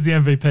 here's the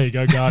MVP.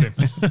 Go guard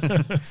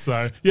him.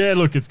 So yeah,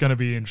 look, it's going to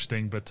be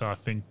interesting, but I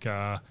think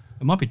it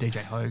might be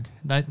DJ Hogue.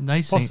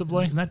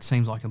 Possibly. That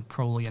seems like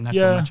probably a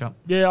natural matchup.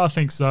 Yeah, I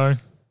think so.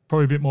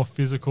 Probably a bit more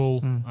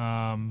physical.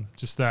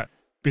 Just that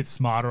bit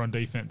smarter on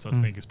defense, I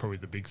think, is probably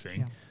the big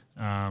thing.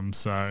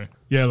 So,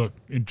 yeah, look,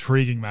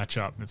 intriguing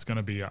matchup. It's going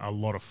to be a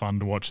lot of fun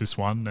to watch this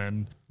one.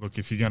 And, look,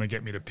 if you're going to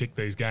get me to pick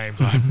these games,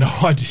 I have no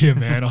idea,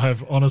 man. I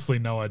have honestly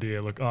no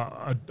idea. Look,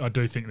 I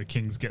do think the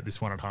Kings get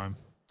this one at home.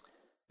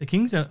 The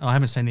Kings, I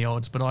haven't seen the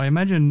odds, but I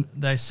imagine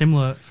they're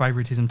similar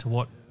favouritism to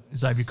what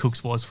Xavier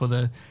Cooks was for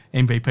the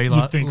MVP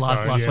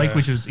last week,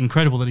 which was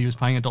incredible that he was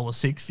paying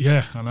 $1.06.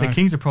 Yeah, I know. The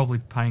Kings are probably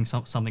paying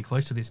something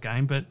close to this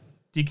game, but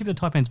do you give the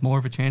Taipans more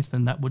of a chance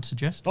than that would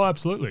suggest? Oh,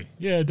 absolutely.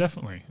 Yeah,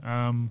 definitely.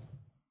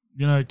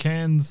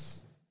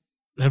 Cairns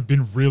have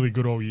been really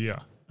good all year,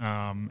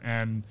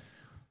 and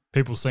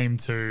people seem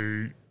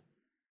to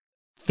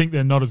think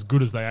they're not as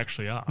good as they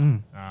actually are,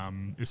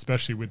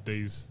 especially with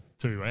these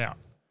two out.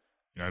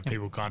 You know,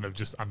 people kind of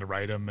just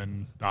underrate them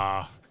and,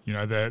 you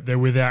know, they're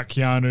without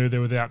Keanu,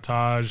 they're without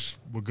Taj,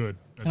 we're good.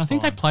 That's and I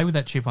think fine. they play with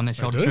that chip on their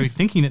shoulder do. too,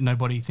 thinking that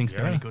nobody thinks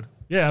they're any good.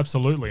 Yeah,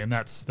 absolutely. And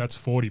that's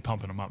 40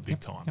 pumping him up big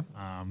time.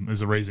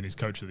 There's a reason he's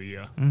coach of the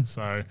year.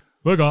 So,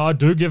 look, I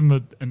do give him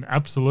an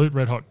absolute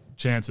red-hot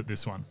chance at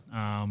this one.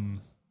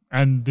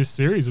 And this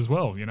series as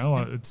well, you know.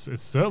 It's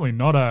certainly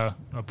not a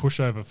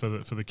pushover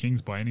for the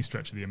Kings by any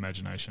stretch of the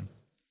imagination.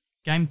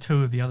 Game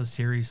 2 of the other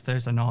series,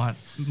 Thursday night,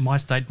 My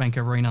State Bank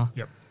Arena.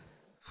 Yep.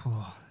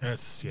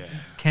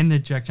 Can the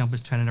Jack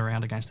Jumpers turn it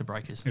around against the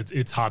Breakers?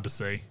 It's hard to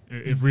see.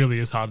 It really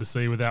is hard to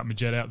see without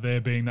Majette out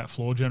there being that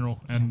floor general.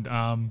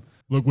 And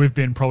look, we've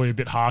been probably a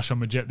bit harsh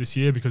on Majette this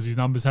year because his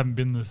numbers haven't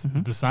been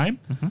the same.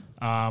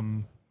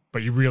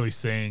 But you're really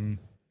seeing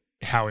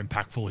how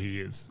impactful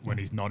he is when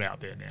he's not out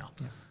there now.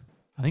 Yeah.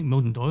 I think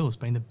Milton Doyle has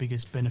been the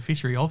biggest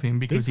beneficiary of him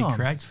because he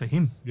creates for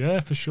him.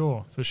 Yeah, for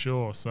sure.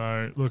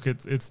 So, look,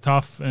 it's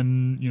tough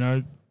and, you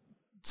know,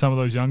 some of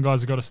those young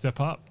guys have got to step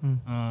up.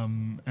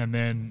 And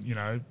then, you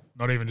know,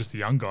 not even just the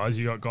young guys,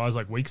 you got guys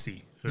like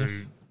Weeksy who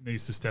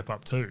needs to step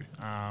up too.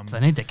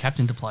 They need their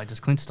captain to play. Does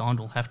Clint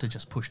Steindl have to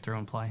just push through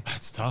and play?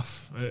 It's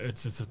tough.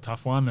 It's a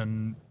tough one.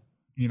 And,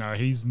 you know,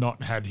 he's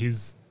not had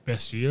his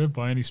best year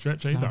by any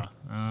stretch either.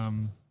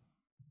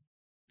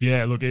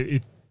 Yeah, look,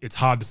 it's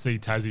hard to see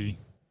Tassie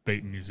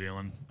beating New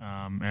Zealand.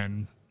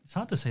 And it's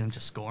hard to see them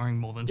just scoring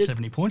more than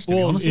 70 points, to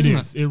be honest, isn't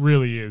it? It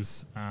really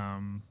is.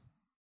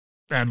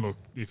 And look,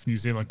 if New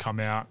Zealand come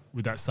out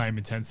with that same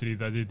intensity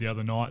they did the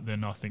other night,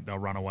 then I think they'll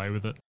run away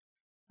with it.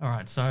 All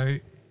right, so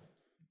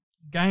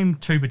game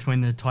 2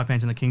 between the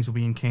Taipans and the Kings will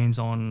be in Cairns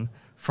on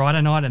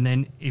Friday night, and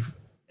then if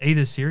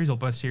either series or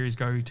both series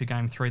go to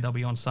game 3, they'll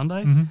be on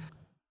Sunday.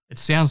 It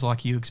sounds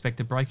like you expect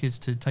the Breakers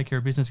to take care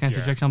of business against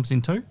the Jack Jumpers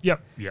in 2?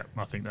 Yep.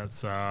 I think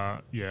that's I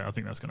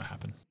think that's going to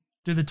happen.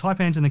 Do the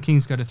Taipans and the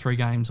Kings go to 3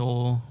 games,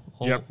 or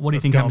Yep, what do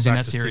you think happens in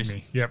that series?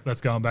 Sydney. Yep,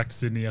 that's going back to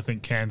Sydney. I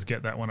think Cairns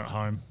get that one at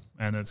home,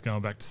 and it's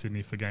going back to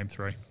Sydney for game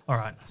 3. All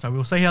right, so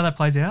we'll see how that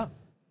plays out,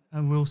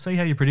 and we'll see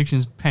how your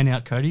predictions pan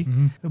out, Cody.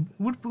 It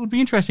would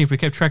be interesting if we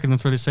kept tracking them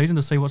through the season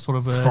to see what sort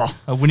of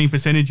a winning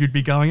percentage you'd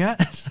be going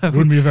at. So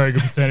wouldn't be a very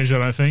good percentage, I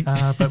don't think.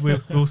 But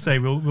we'll see.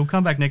 We'll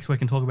come back next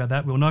week and talk about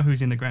that. We'll know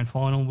who's in the grand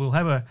final. We'll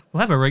have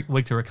a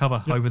week to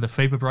recover over the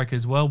FIBA break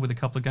as well, with a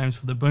couple of games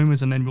for the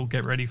Boomers, and then we'll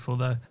get ready for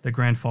the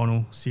grand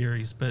final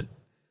series. But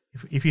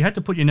if you had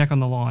to put your neck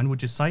on the line,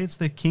 would you say it's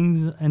the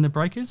Kings and the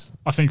Breakers?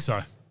 I think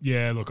so.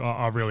 Yeah, look,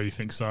 I really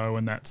think so,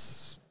 and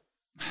that's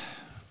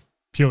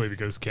purely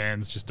because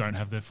Cairns just don't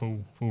have their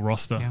full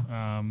roster.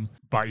 Yeah.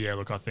 But yeah,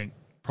 look, I think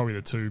probably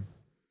the two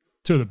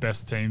of the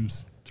best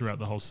teams throughout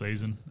the whole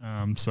season.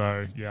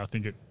 So yeah, I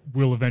think it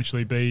will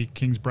eventually be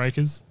Kings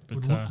Breakers.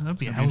 But that'd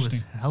be a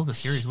hell of a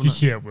series, wouldn't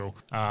it? Yeah, it will.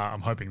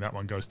 I'm hoping that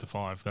one goes to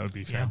 5. That would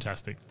be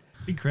fantastic.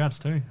 Big crowds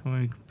too. I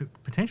mean,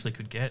 potentially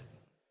could get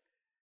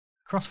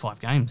across 5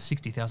 games,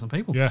 60,000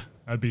 people. Yeah,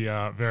 that'd be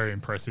very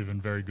impressive and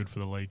very good for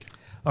the league.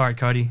 All right,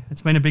 Cody,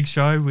 it's been a big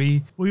show.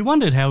 We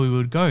wondered how we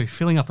would go,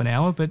 filling up an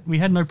hour, but we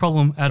had no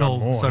problem at all.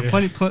 More, so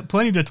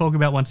plenty to talk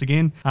about once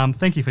again.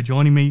 Thank you for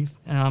joining me.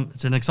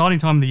 It's an exciting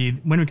time of the year.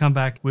 When we come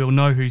back, we'll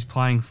know who's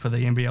playing for the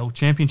NBL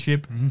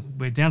Championship.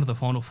 We're down to the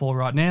Final 4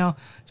 right now.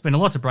 It's been a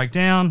lot to break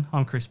down.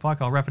 I'm Chris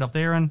Pike. I'll wrap it up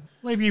there and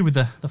leave you with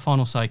the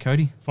final say,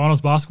 Cody.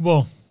 Finals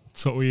basketball.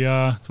 It's what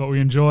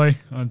we enjoy.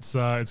 It's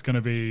going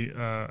to be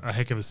a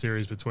heck of a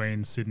series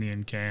between Sydney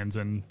and Cairns.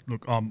 And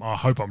look, I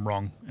hope I'm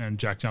wrong and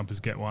Jack Jumpers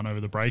get one over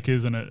the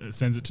Breakers and it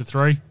sends it to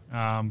 3.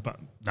 But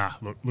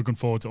looking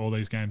forward to all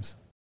these games.